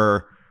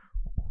wonder,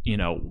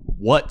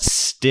 what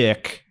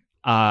stick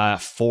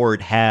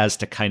Ford has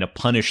to kind of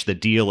punish the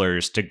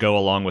dealers to go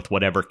along with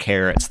whatever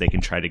carrots they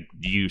can try to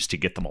use to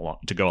get them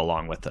to go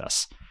along with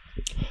this.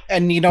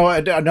 And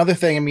another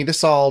thing, I mean,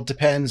 this all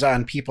depends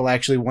on people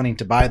actually wanting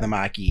to buy the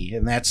Mach-E,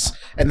 and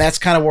that's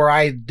kind of where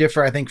I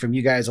differ, I think, from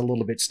you guys a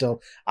little bit.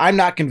 Still, I'm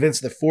not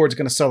convinced that Ford's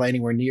going to sell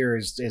anywhere near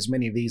as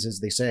many of these as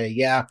they say.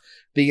 Yeah,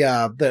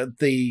 the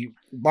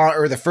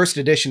first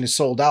edition is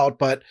sold out,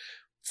 but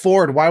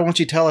Ford, why won't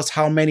you tell us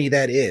how many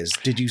that is?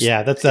 Did you?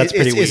 Yeah, that's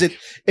pretty weak.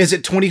 Is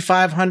it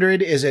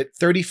 2,500? Is it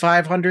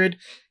 3,500?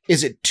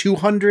 Is it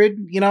 200?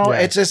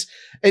 It's just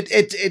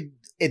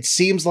it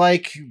seems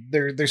like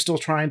they're still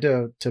trying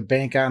to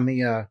bank on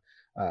the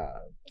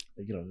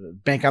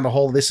bank on the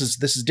whole this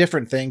is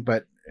different thing.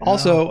 But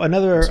also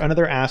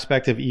another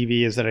aspect of EV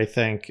is that I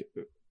think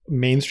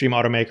mainstream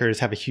automakers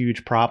have a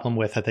huge problem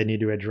with that they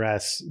need to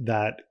address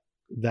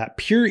that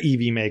pure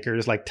EV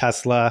makers like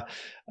Tesla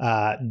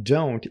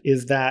don't,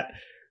 is that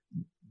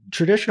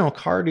traditional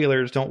car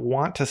dealers don't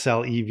want to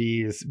sell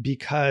EVs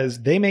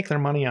because they make their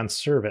money on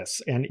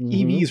service, and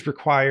EVs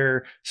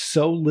require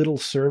so little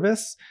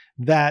service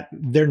that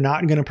they're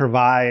not going to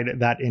provide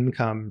that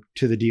income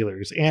to the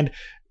dealers. And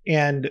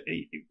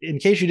in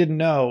case you didn't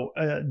know,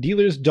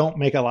 dealers don't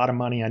make a lot of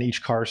money on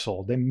each car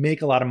sold. They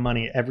make a lot of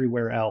money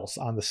everywhere else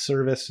on the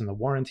service and the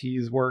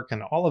warranties work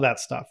and all of that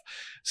stuff.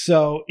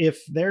 So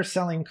if they're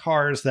selling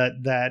cars that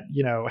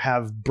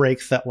have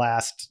brakes that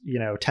last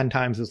 10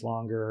 times as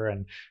longer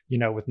and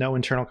with no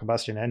internal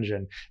combustion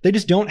engine, they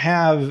just don't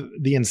have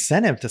the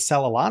incentive to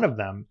sell a lot of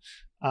them.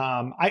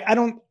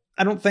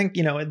 I don't think,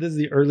 this is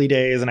the early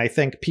days, and I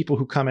think people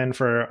who come in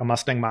for a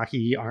Mustang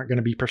Mach-E aren't going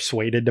to be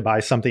persuaded to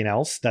buy something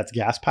else that's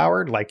gas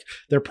powered. Like,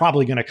 they're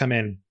probably going to come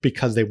in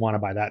because they want to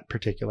buy that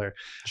particular.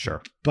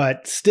 Sure.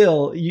 But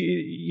still,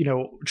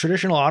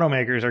 traditional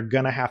automakers are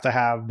going to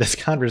have this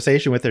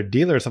conversation with their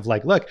dealers of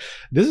like, look,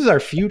 this is our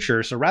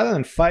future. So rather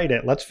than fight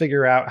it, let's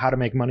figure out how to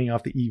make money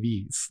off the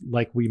EVs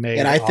like we made.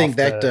 And I think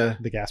that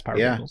the gas powered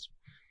vehicles.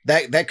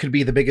 That could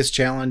be the biggest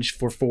challenge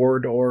for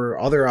Ford or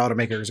other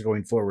automakers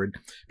going forward,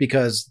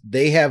 because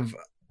they have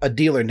a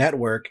dealer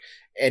network.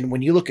 And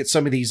when you look at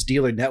some of these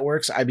dealer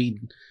networks, I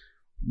mean,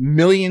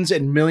 millions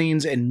and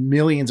millions and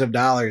millions of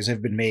dollars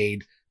have been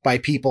made by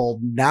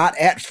people not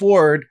at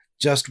Ford,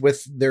 just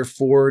with their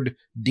Ford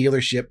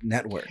dealership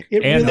network.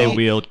 They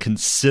wield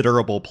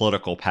considerable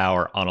political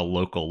power on a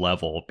local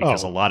level,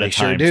 because a lot of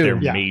times they're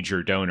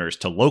major donors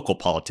to local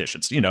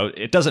politicians.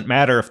 It doesn't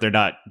matter if they're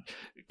not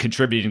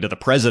contributing to the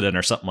president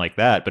or something like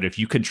that, but if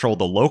you control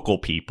the local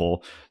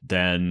people,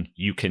 then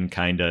you can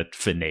kind of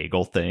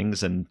finagle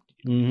things. And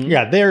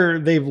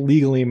they've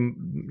legally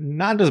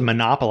not just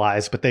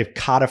monopolized, but they've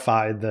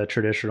codified the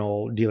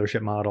traditional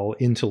dealership model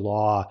into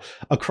law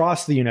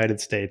across the United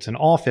States and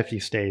all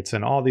 50 states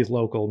and all these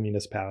local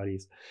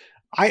municipalities.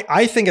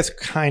 I think it's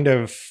kind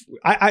of,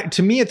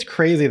 to me, it's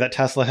crazy that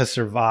Tesla has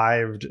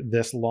survived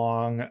this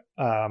long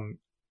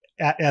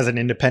as an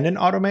independent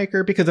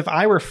automaker, because if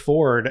I were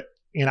Ford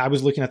and I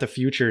was looking at the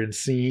future and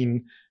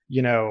seeing,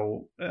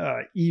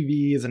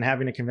 EVs and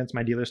having to convince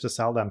my dealers to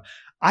sell them,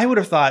 I would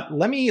have thought,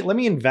 let me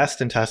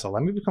invest in Tesla.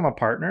 Let me become a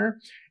partner.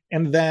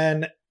 And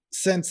then,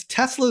 since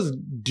Teslas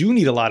do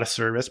need a lot of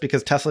service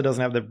because Tesla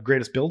doesn't have the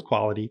greatest build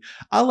quality,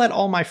 I'll let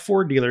all my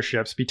Ford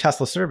dealerships be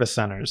Tesla service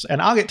centers,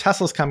 and I'll get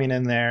Teslas coming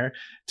in there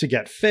to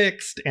get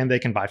fixed, and they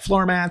can buy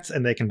floor mats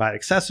and they can buy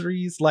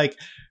accessories. Like,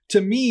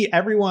 to me,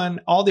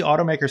 all the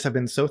automakers have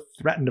been so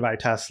threatened by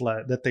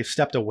Tesla that they've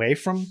stepped away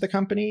from the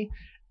company.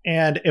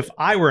 And if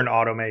I were an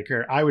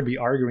automaker, I would be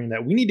arguing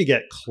that we need to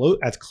get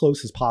as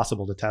close as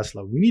possible to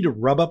Tesla. We need to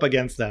rub up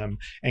against them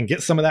and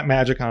get some of that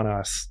magic on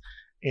us.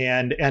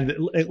 And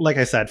like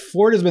I said,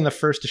 Ford has been the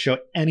first to show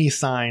any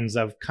signs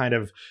of kind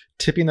of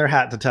tipping their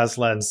hat to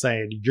Tesla and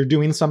saying, you're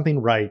doing something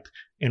right,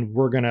 and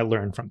we're going to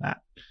learn from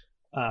that.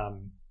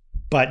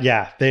 But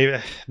yeah,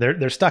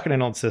 they're stuck in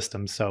an old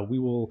system. So we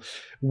will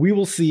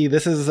see.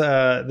 This is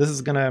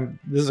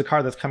a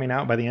car that's coming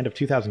out by the end of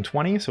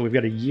 2020. So we've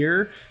got a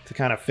year to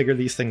kind of figure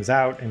these things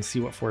out and see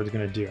what Ford's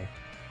going to do.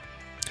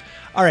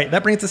 All right,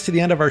 that brings us to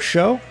the end of our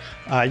show.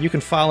 You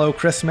can follow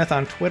Chris Smith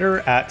on Twitter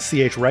at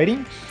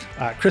CHWriting,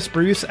 Chris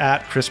Bruce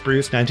at Chris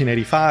Bruce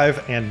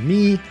 1985, and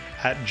me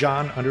at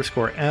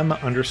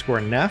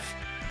John_M_Neff.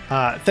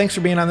 Thanks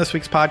for being on this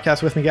week's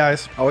podcast with me,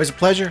 guys. Always a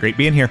pleasure. Great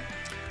being here.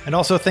 And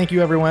also, thank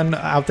you everyone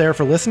out there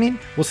for listening.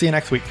 We'll see you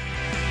next week.